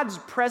where God's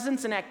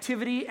presence and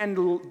activity and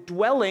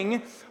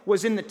dwelling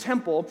was in the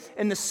temple,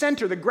 and the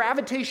center, the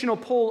gravitational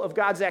pull of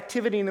God's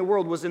activity in the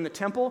world was in the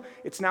temple.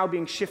 It's now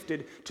being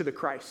shifted to the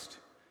Christ,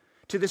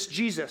 to this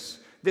Jesus,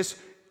 this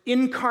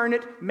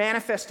incarnate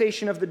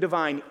manifestation of the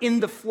divine in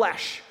the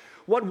flesh.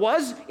 What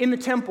was in the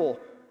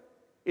temple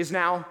is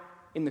now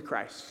in the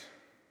Christ.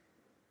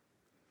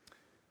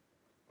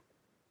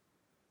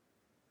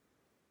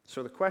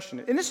 So the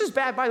question, and this is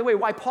bad, by the way,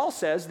 why Paul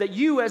says that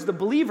you as the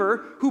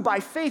believer who by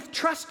faith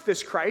trust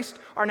this Christ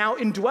are now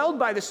indwelled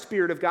by the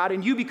Spirit of God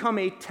and you become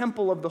a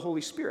temple of the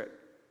Holy Spirit.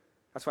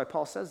 That's why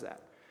Paul says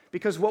that.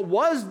 Because what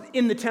was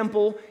in the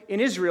temple in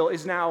Israel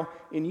is now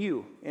in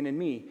you and in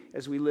me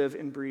as we live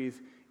and breathe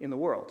in the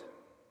world.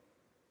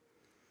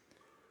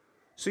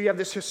 So you have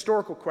this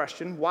historical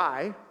question,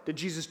 why did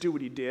Jesus do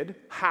what he did?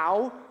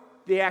 How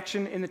the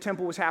action in the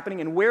temple was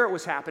happening and where it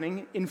was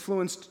happening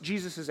influenced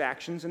Jesus'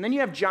 actions. And then you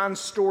have John's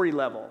story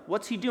level.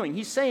 What's he doing?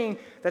 He's saying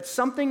that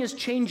something is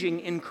changing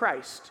in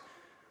Christ.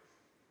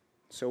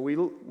 So we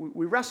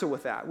wrestle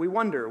with that. We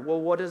wonder, well,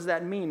 what does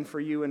that mean for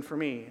you and for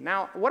me?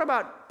 Now, what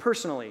about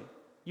personally,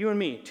 you and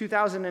me,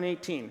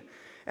 2018?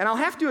 And I'll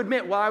have to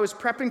admit, while I was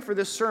prepping for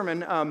this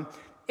sermon,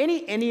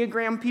 any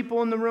Enneagram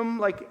people in the room?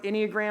 Like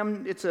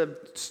Enneagram,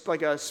 it's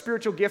like a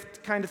spiritual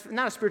gift kind of,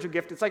 not a spiritual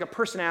gift, it's like a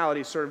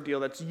personality sort of deal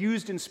that's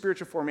used in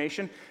spiritual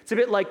formation. It's a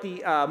bit like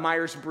the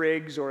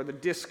Myers-Briggs or the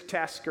DISC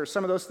test or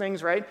some of those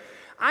things, right?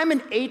 I'm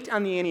an 8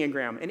 on the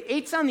Enneagram. And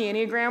 8s on the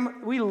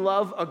Enneagram, we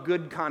love a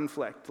good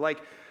conflict.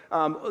 Like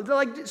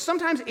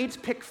sometimes 8s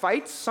pick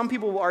fights. Some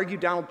people will argue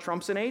Donald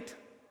Trump's an 8.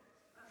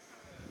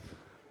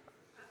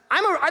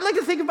 I'd like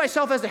to think of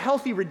myself as a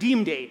healthy,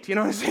 redeemed 8, you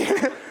know what I'm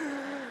saying?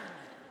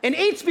 And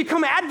 8s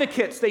become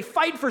advocates. They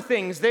fight for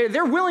things.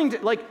 They're willing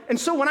to, and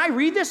so when I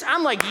read this,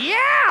 I'm like,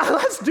 yeah,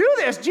 let's do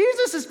this.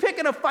 Jesus is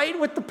picking a fight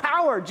with the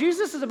power.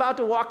 Jesus is about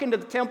to walk into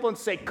the temple and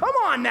say, come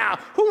on now,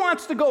 who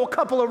wants to go a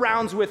couple of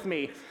rounds with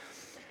me?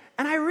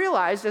 And I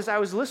realized as I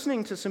was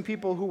listening to some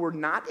people who were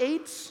not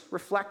 8s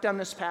reflect on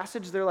this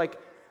passage, they're like,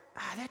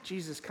 that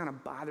Jesus kind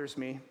of bothers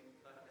me.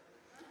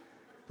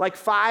 Like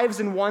 5s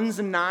and 1s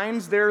and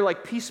 9s, they're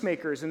like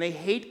peacemakers and they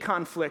hate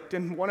conflict,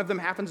 and one of them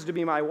happens to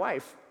be my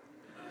wife.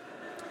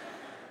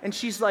 And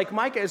she's like,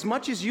 Micah, as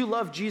much as you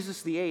love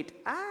Jesus the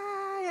 8,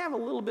 I have a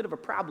little bit of a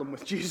problem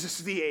with Jesus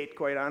the 8,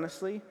 quite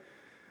honestly.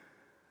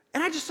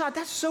 And I just thought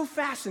that's so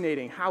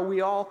fascinating how we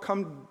all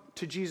come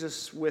to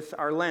Jesus with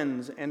our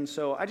lens. And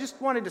so I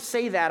just wanted to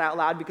say that out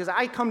loud because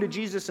I come to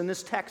Jesus in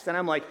this text and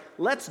I'm like,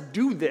 let's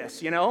do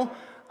this, you know?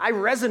 I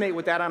resonate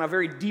with that on a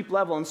very deep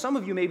level. And some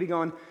of you may be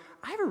going,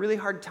 I have a really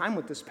hard time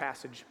with this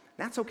passage.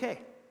 That's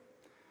okay.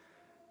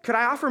 Could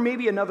I offer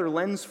maybe another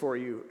lens for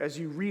you as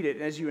you read it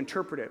and as you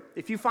interpret it?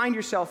 If you find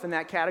yourself in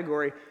that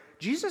category,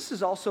 Jesus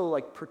is also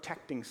like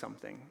protecting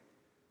something.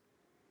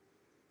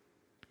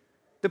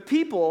 The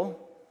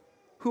people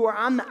who are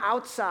on the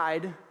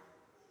outside,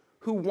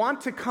 who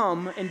want to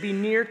come and be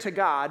near to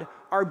God,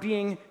 are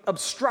being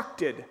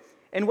obstructed.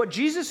 And what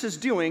Jesus is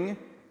doing,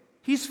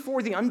 he's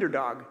for the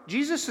underdog.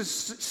 Jesus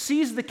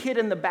sees the kid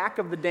in the back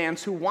of the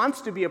dance who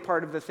wants to be a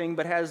part of the thing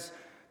but has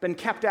been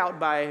kept out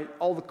by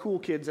all the cool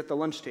kids at the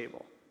lunch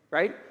table.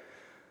 Right?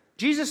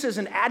 Jesus is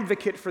an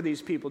advocate for these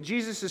people.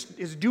 Jesus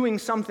is doing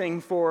something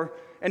for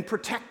and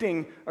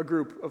protecting a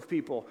group of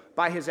people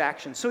by his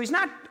actions. So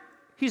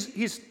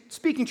he's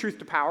speaking truth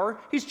to power.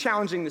 He's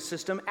challenging the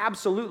system.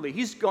 Absolutely.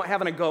 He's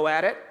having a go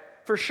at it,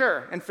 for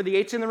sure. And for the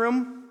 8s in the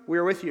room,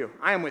 we're with you.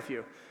 I am with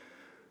you.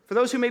 For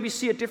those who maybe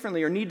see it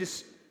differently or need to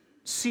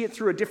see it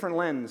through a different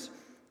lens,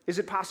 is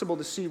it possible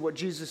to see what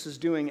Jesus is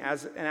doing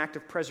as an act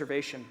of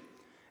preservation,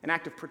 an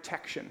act of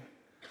protection,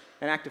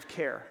 an act of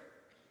care?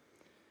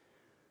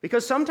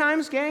 Because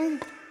sometimes,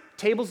 gang,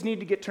 tables need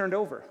to get turned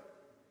over.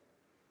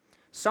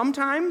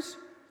 Sometimes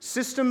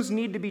systems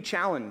need to be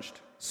challenged.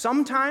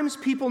 Sometimes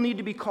people need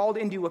to be called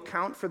into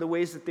account for the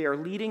ways that they are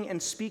leading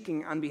and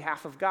speaking on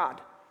behalf of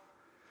God.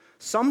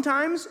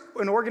 Sometimes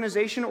an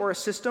organization or a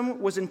system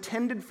was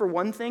intended for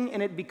one thing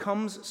and it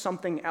becomes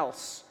something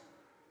else.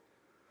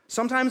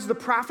 Sometimes the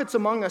prophets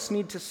among us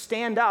need to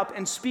stand up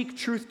and speak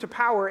truth to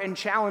power and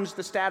challenge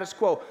the status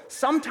quo.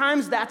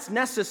 Sometimes that's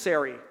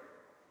necessary.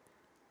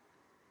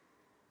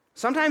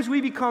 Sometimes we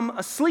become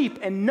asleep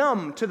and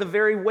numb to the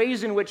very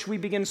ways in which we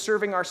begin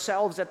serving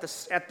ourselves at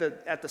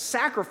the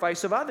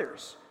sacrifice of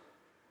others.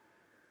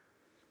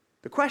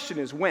 The question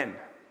is when?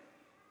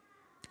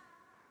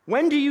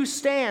 When do you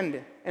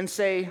stand and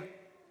say,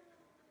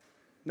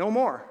 no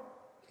more?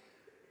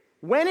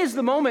 When is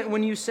the moment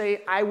when you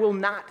say, I will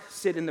not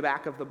sit in the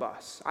back of the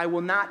bus. I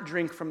will not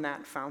drink from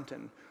that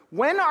fountain?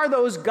 When are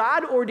those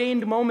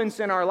God-ordained moments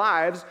in our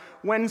lives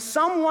when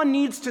someone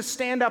needs to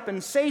stand up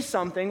and say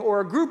something, or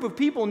a group of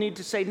people need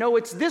to say, no,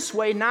 it's this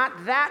way,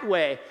 not that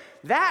way?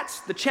 That's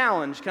the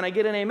challenge. Can I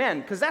get an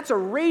amen? Because that's a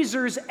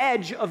razor's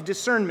edge of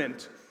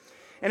discernment.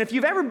 And if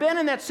you've ever been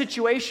in that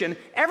situation,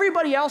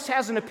 everybody else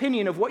has an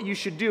opinion of what you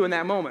should do in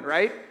that moment,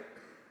 right?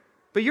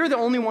 But you're the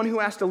only one who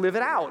has to live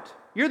it out.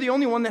 You're the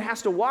only one that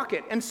has to walk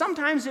it. And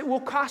sometimes it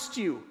will cost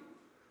you.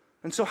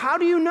 And so how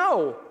do you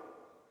know?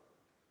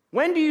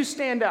 When do you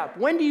stand up?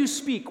 When do you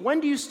speak? When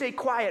do you stay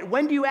quiet?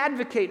 When do you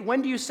advocate?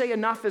 When do you say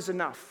enough is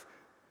enough?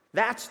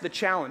 That's the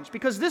challenge.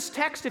 Because this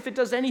text, if it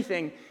does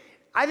anything,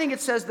 I think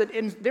it says that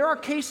there are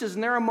cases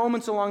and there are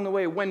moments along the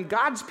way when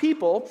God's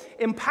people,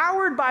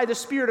 empowered by the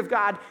Spirit of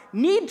God,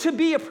 need to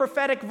be a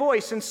prophetic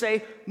voice and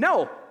say,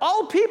 no,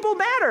 all people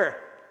matter.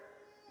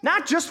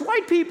 Not just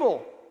white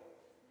people.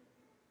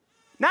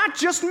 Not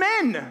just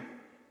men.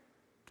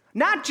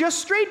 Not just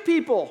straight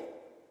people.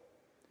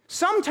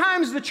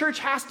 Sometimes the church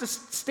has to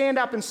stand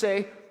up and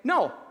say,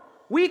 no,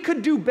 we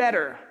could do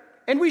better.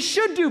 And we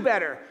should do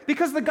better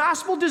because the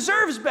gospel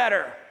deserves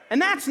better. And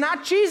that's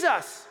not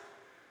Jesus.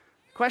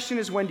 The question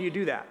is, when do you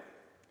do that?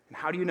 And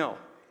how do you know?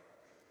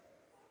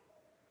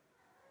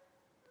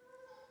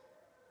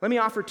 Let me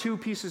offer two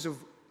pieces of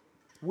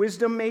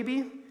wisdom,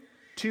 maybe,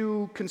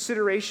 two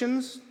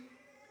considerations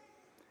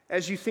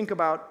as you think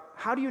about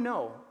how do you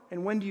know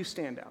and when do you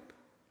stand up?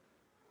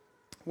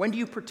 When do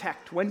you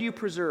protect? When do you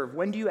preserve?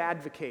 When do you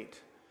advocate?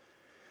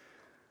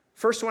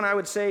 First one I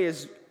would say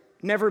is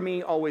never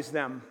me, always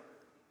them.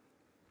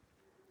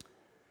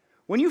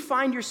 When you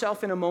find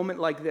yourself in a moment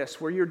like this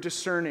where you're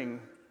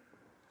discerning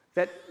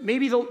that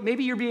maybe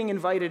you're being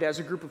invited as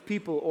a group of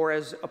people or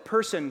as a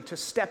person to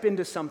step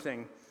into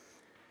something,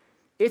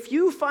 if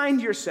you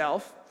find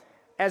yourself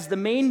as the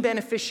main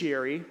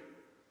beneficiary,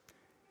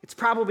 it's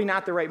probably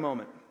not the right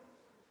moment.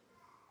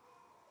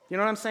 You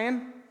know what I'm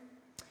saying?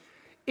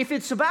 If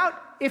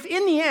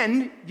in the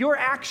end, your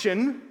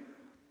action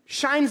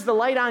shines the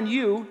light on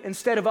you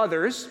instead of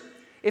others,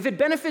 if it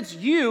benefits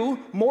you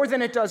more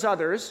than it does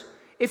others,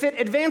 if it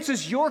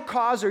advances your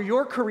cause or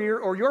your career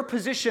or your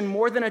position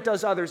more than it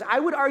does others, I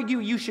would argue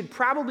you should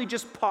probably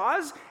just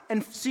pause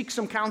and seek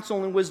some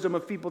counsel and wisdom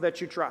of people that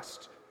you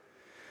trust.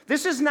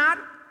 This is not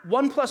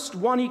 1 +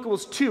 1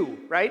 = 2,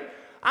 right?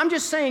 I'm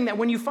just saying that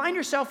when you find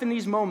yourself in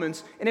these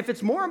moments, and if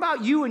it's more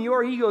about you and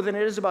your ego than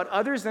it is about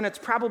others, then it's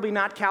probably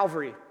not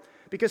Calvary.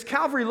 Because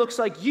Calvary looks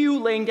like you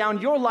laying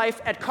down your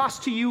life at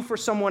cost to you for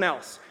someone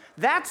else.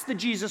 That's the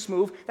Jesus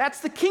move.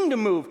 That's the kingdom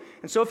move.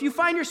 And so if you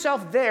find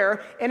yourself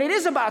there, and it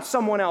is about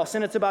someone else,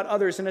 and it's about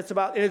others, and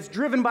it's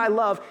driven by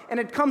love, and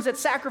it comes at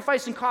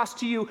sacrifice and cost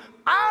to you,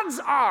 odds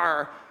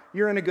are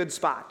you're in a good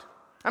spot.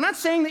 I'm not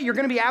saying that you're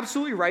going to be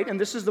absolutely right, and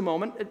this is the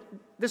moment.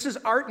 This is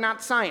art,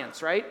 not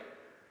science, right?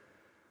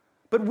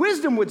 But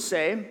wisdom would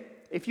say,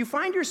 if you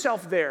find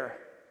yourself there,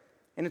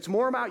 and it's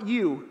more about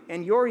you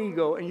and your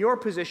ego and your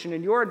position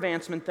and your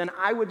advancement, then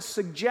I would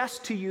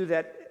suggest to you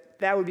that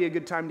would be a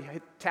good time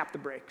to tap the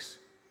brakes.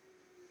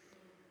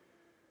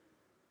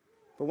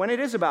 But when it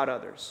is about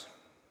others,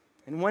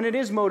 and when it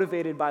is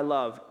motivated by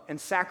love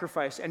and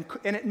sacrifice, and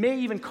it may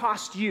even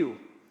cost you,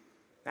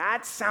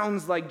 that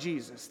sounds like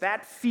Jesus.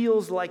 That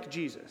feels like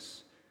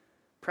Jesus.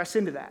 Press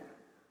into that.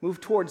 Move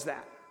towards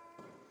that.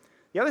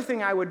 The other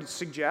thing I would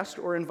suggest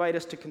or invite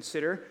us to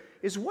consider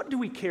is, what do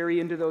we carry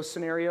into those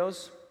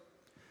scenarios?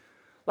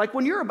 Like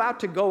when you're about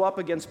to go up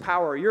against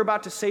power, you're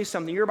about to say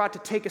something, you're about to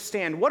take a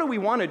stand, what do we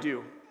want to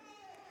do?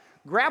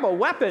 Grab a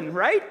weapon,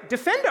 right?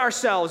 Defend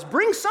ourselves.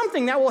 Bring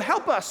something that will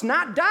help us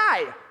not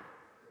die.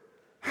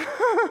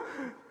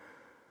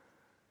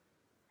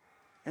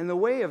 And the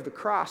way of the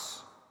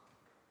cross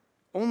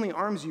only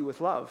arms you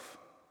with love.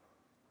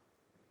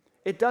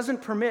 It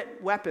doesn't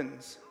permit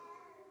weapons.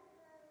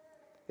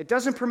 It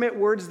doesn't permit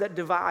words that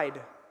divide,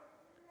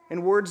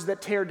 and words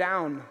that tear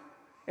down,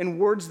 and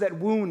words that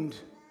wound,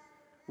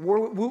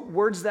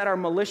 words that are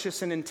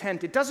malicious in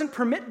intent. It doesn't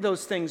permit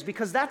those things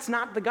because that's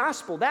not the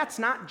gospel. That's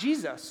not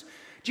Jesus.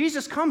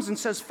 Jesus comes and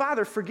says,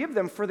 Father, forgive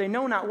them, for they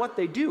know not what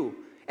they do,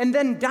 and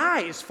then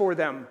dies for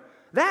them.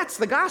 That's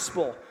the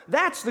gospel.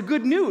 That's the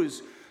good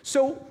news.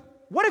 So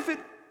what if it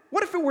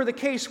were the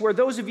case where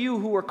those of you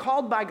who are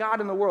called by God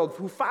in the world,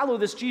 who follow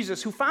this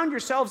Jesus, who found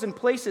yourselves in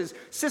places,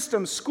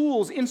 systems,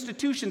 schools,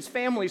 institutions,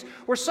 families,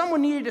 where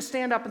someone needed to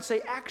stand up and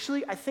say,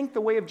 actually, I think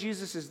the way of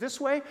Jesus is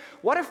this way?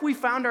 What if we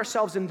found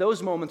ourselves in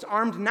those moments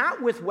armed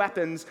not with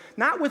weapons,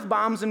 not with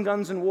bombs and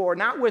guns and war,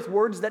 not with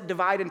words that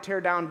divide and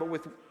tear down, but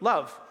with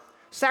love?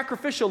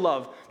 Sacrificial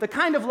love, the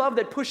kind of love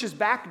that pushes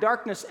back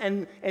darkness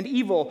and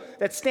evil,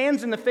 that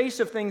stands in the face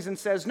of things and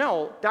says,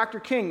 no, Dr.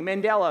 King,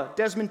 Mandela,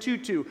 Desmond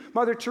Tutu,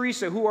 Mother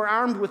Teresa, who are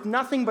armed with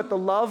nothing but the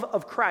love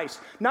of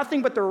Christ,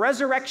 nothing but the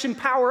resurrection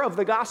power of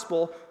the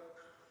gospel,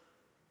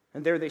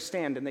 and there they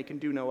stand and they can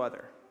do no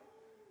other.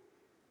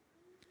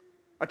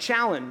 A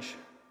challenge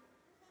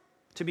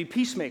to be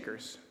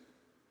peacemakers.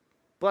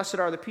 Blessed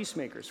are the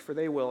peacemakers, for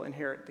they will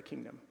inherit the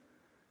kingdom.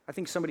 I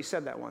think somebody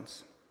said that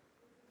once.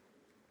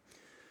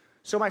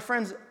 So, my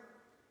friends,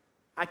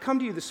 I come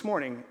to you this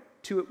morning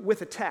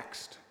with a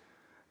text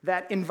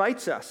that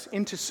invites us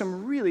into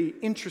some really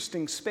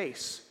interesting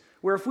space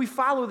where if we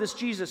follow this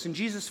Jesus and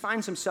Jesus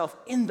finds himself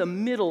in the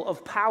middle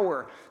of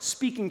power,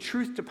 speaking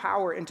truth to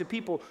power and to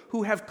people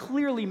who have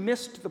clearly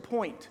missed the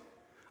point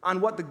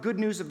on what the good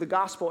news of the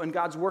gospel and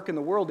God's work in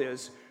the world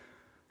is,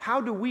 how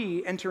do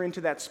we enter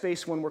into that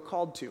space when we're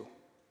called to?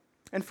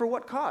 And for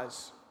what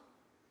cause?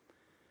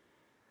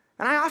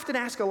 And I often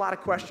ask a lot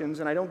of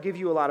questions, and I don't give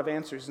you a lot of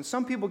answers. And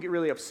some people get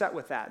really upset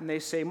with that. And they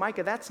say,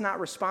 Micah, that's not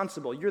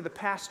responsible. You're the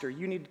pastor.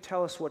 You need to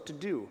tell us what to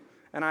do.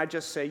 And I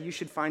just say, you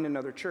should find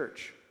another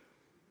church.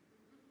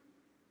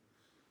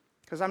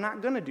 Because I'm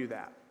not going to do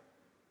that.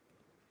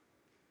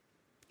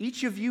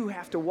 Each of you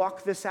have to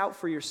walk this out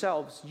for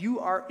yourselves.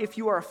 If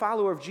you are a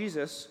follower of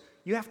Jesus,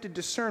 you have to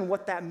discern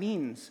what that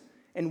means.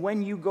 And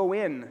when you go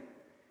in,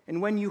 and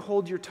when you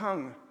hold your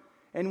tongue,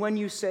 and when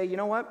you say, you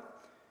know what?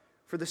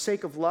 For the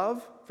sake of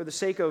love, for the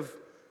sake of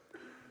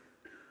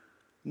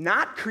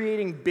not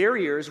creating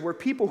barriers where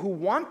people who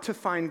want to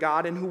find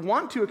God and who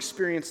want to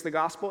experience the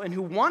gospel and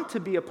who want to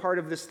be a part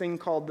of this thing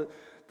called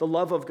the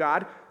love of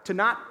God, to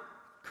not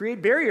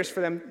create barriers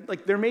for them.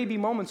 Like, there may be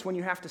moments when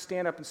you have to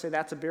stand up and say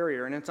that's a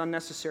barrier and it's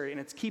unnecessary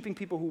and it's keeping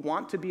people who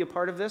want to be a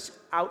part of this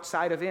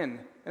outside of in. And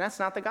that's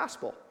not the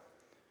gospel.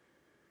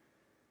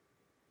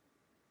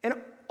 And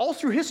all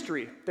through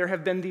history, there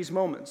have been these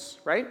moments,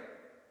 right?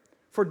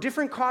 For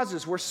different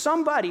causes where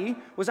somebody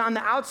was on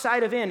the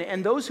outside of in,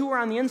 and those who were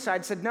on the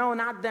inside said, no,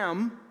 not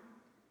them,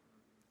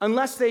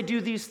 unless they do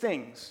these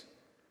things.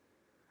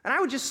 And I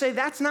would just say,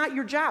 that's not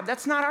your job.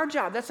 That's not our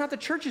job. That's not the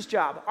church's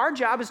job. Our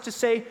job is to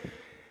say,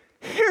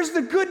 here's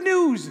the good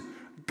news.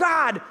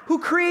 God, who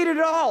created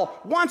it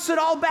all, wants it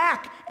all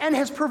back and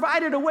has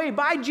provided a way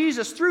by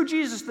Jesus, through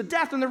Jesus, the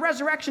death and the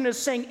resurrection, is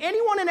saying,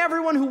 anyone and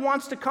everyone who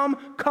wants to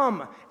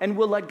come, and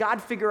we'll let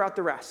God figure out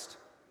the rest.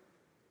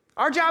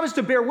 Our job is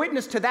to bear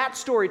witness to that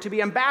story, to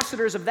be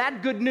ambassadors of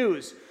that good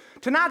news,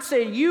 to not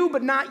say you,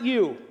 but not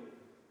you.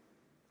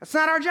 That's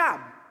not our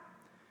job.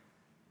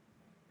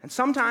 And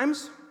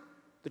sometimes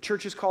the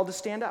church is called to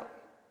stand up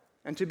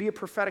and to be a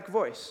prophetic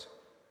voice.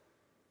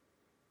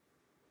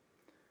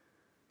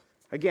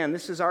 Again,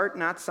 this is art,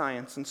 not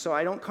science, and so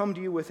I don't come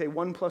to you with a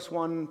 1 +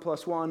 1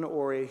 + 1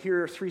 or a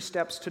here are 3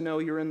 steps to know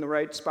you're in the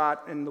right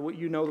spot and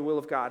you know the will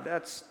of God.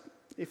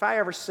 If I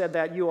ever said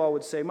that, you all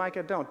would say,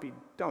 Micah, don't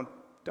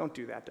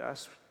do that to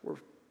us.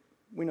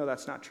 We know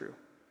that's not true.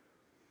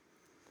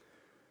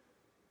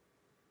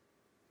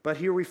 But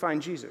here we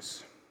find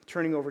Jesus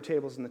turning over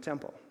tables in the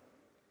temple.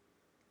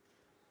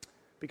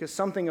 Because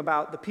something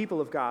about the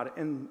people of God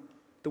and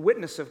the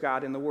witness of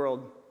God in the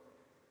world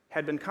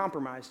had been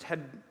compromised,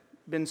 had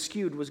been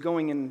skewed, was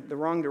going in the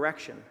wrong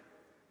direction.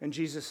 And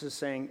Jesus is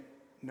saying,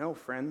 no,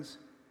 friends.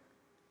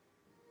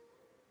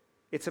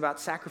 It's about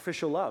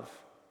sacrificial love.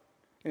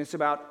 And it's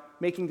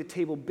about making the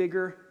table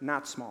bigger,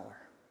 not smaller.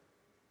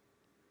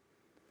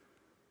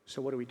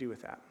 So what do we do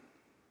with that?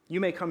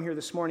 You may come here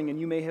this morning and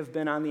you may have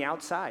been on the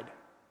outside.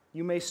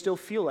 You may still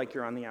feel like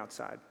you're on the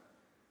outside.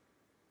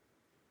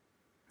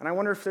 And I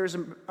wonder if there's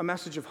a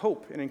message of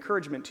hope and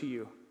encouragement to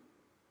you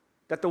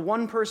that the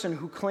one person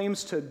who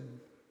claims to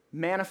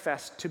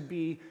manifest to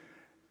be,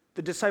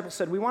 the disciples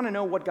said, we want to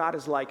know what God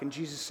is like. And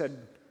Jesus said,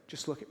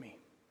 just look at me.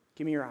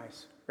 Give me your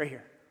eyes, right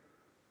here.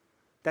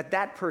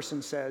 That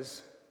person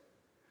says,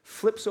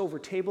 flips over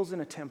tables in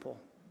a temple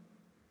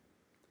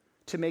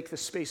to make the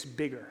space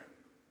bigger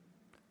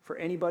for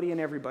anybody and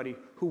everybody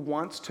who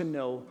wants to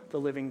know the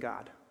living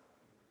God.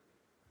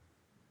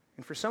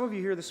 And for some of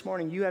you here this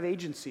morning, you have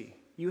agency,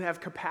 you have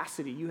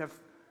capacity, you have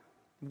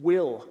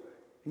will,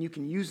 and you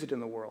can use it in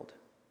the world.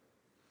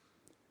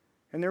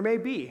 And there may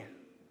be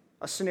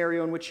a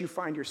scenario in which you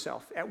find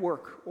yourself at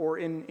work or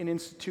in an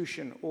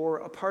institution or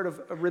a part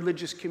of a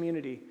religious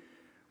community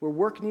where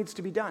work needs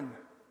to be done.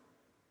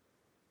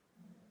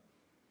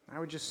 I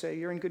would just say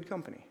you're in good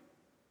company.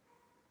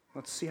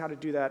 Let's see how to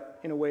do that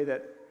in a way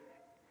that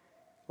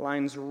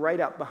lines right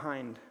up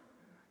behind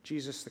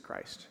Jesus the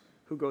Christ,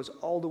 who goes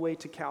all the way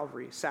to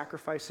Calvary,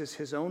 sacrifices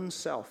his own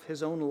self,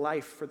 his own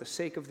life for the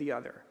sake of the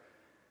other,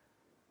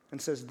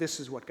 and says, this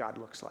is what God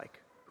looks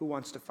like. Who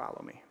wants to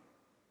follow me?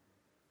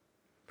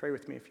 Pray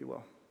with me if you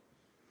will.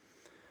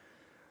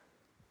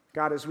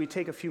 God, as we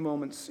take a few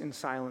moments in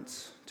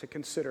silence to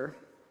consider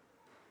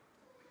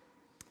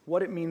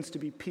what it means to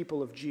be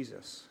people of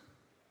Jesus,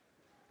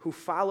 who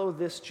follow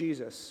this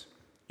Jesus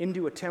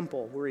into a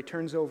temple where he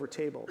turns over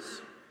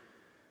tables,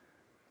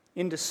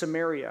 into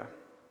Samaria,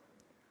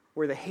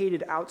 where the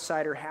hated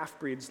outsider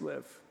half-breeds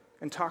live,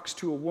 and talks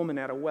to a woman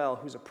at a well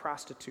who's a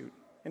prostitute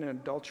and an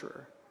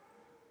adulterer,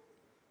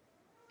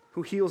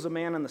 who heals a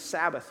man on the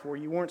Sabbath where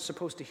you weren't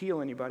supposed to heal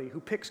anybody,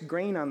 who picks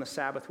grain on the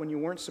Sabbath when you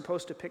weren't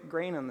supposed to pick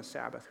grain on the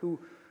Sabbath,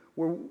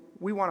 where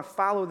we want to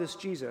follow this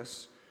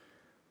Jesus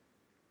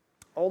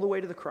all the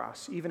way to the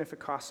cross, even if it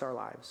costs our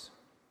lives,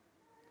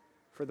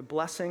 for the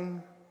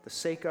blessing, the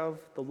sake of,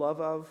 the love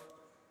of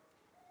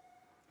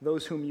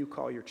those whom you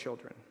call your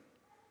children,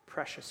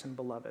 precious and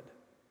beloved.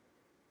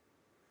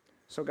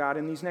 So God,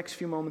 in these next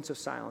few moments of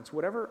silence,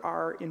 whatever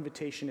our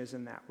invitation is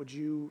in that, would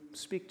you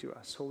speak to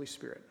us, Holy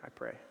Spirit, I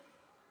pray.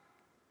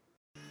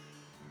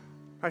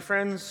 My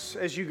friends,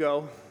 as you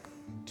go,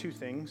 two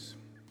things.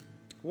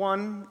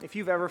 One, if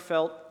you've ever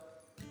felt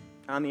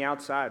on the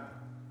outside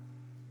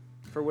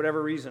for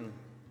whatever reason,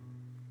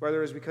 whether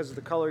it was because of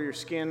the color of your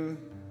skin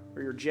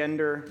or your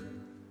gender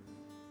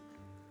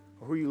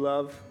or who you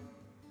love,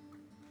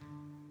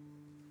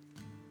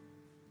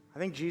 I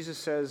think Jesus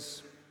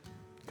says,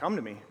 come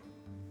to me.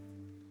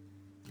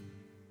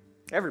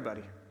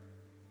 Everybody.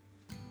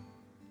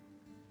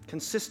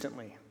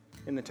 Consistently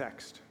in the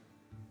text,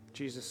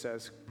 Jesus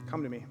says,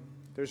 come to me.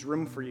 There's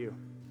room for you.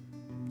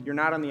 You're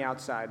not on the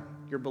outside.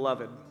 You're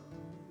beloved.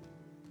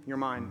 You're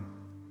mine.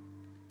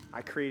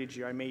 I created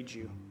you. I made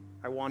you.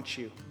 I want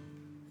you.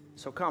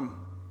 So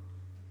come.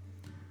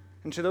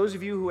 And to those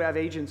of you who have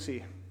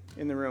agency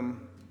in the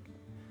room,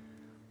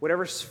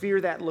 whatever sphere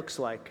that looks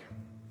like,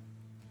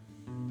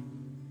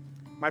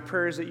 my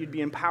prayer is that you'd be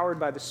empowered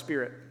by the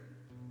Spirit,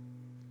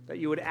 that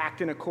you would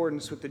act in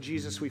accordance with the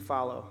Jesus we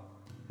follow,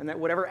 and that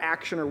whatever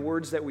action or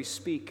words that we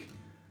speak,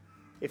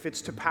 if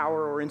it's to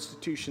power or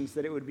institutions,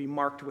 that it would be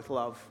marked with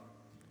love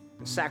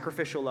and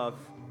sacrificial love,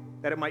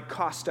 that it might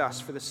cost us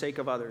for the sake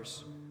of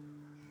others,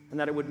 and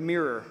that it would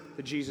mirror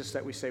the Jesus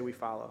that we say we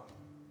follow.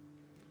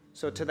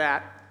 So to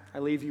that, I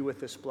leave you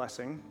with this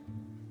blessing,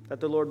 that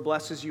the Lord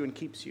blesses you and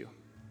keeps you.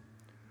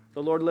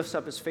 The Lord lifts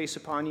up his face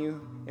upon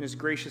you and is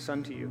gracious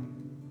unto you.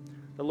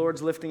 The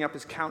Lord's lifting up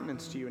his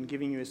countenance to you and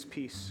giving you his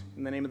peace.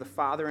 In the name of the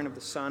Father, and of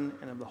the Son,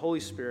 and of the Holy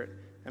Spirit.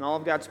 And all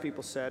of God's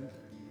people said,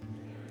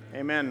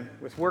 amen.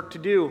 With work to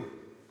do,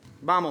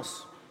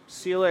 vamos.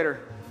 See you later.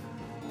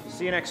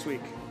 See you next week.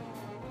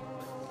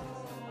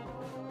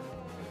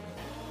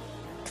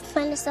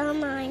 Find us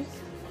online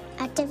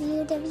at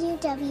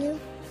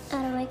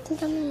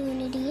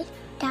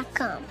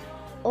www.awakencommunity.com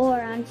or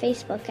on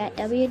Facebook at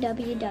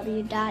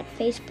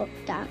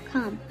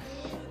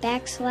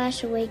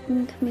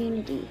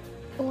www.facebook.com/awakencommunity.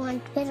 or on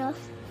Twitter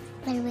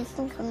at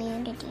Awaken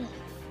Community.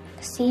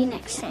 See you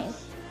next time.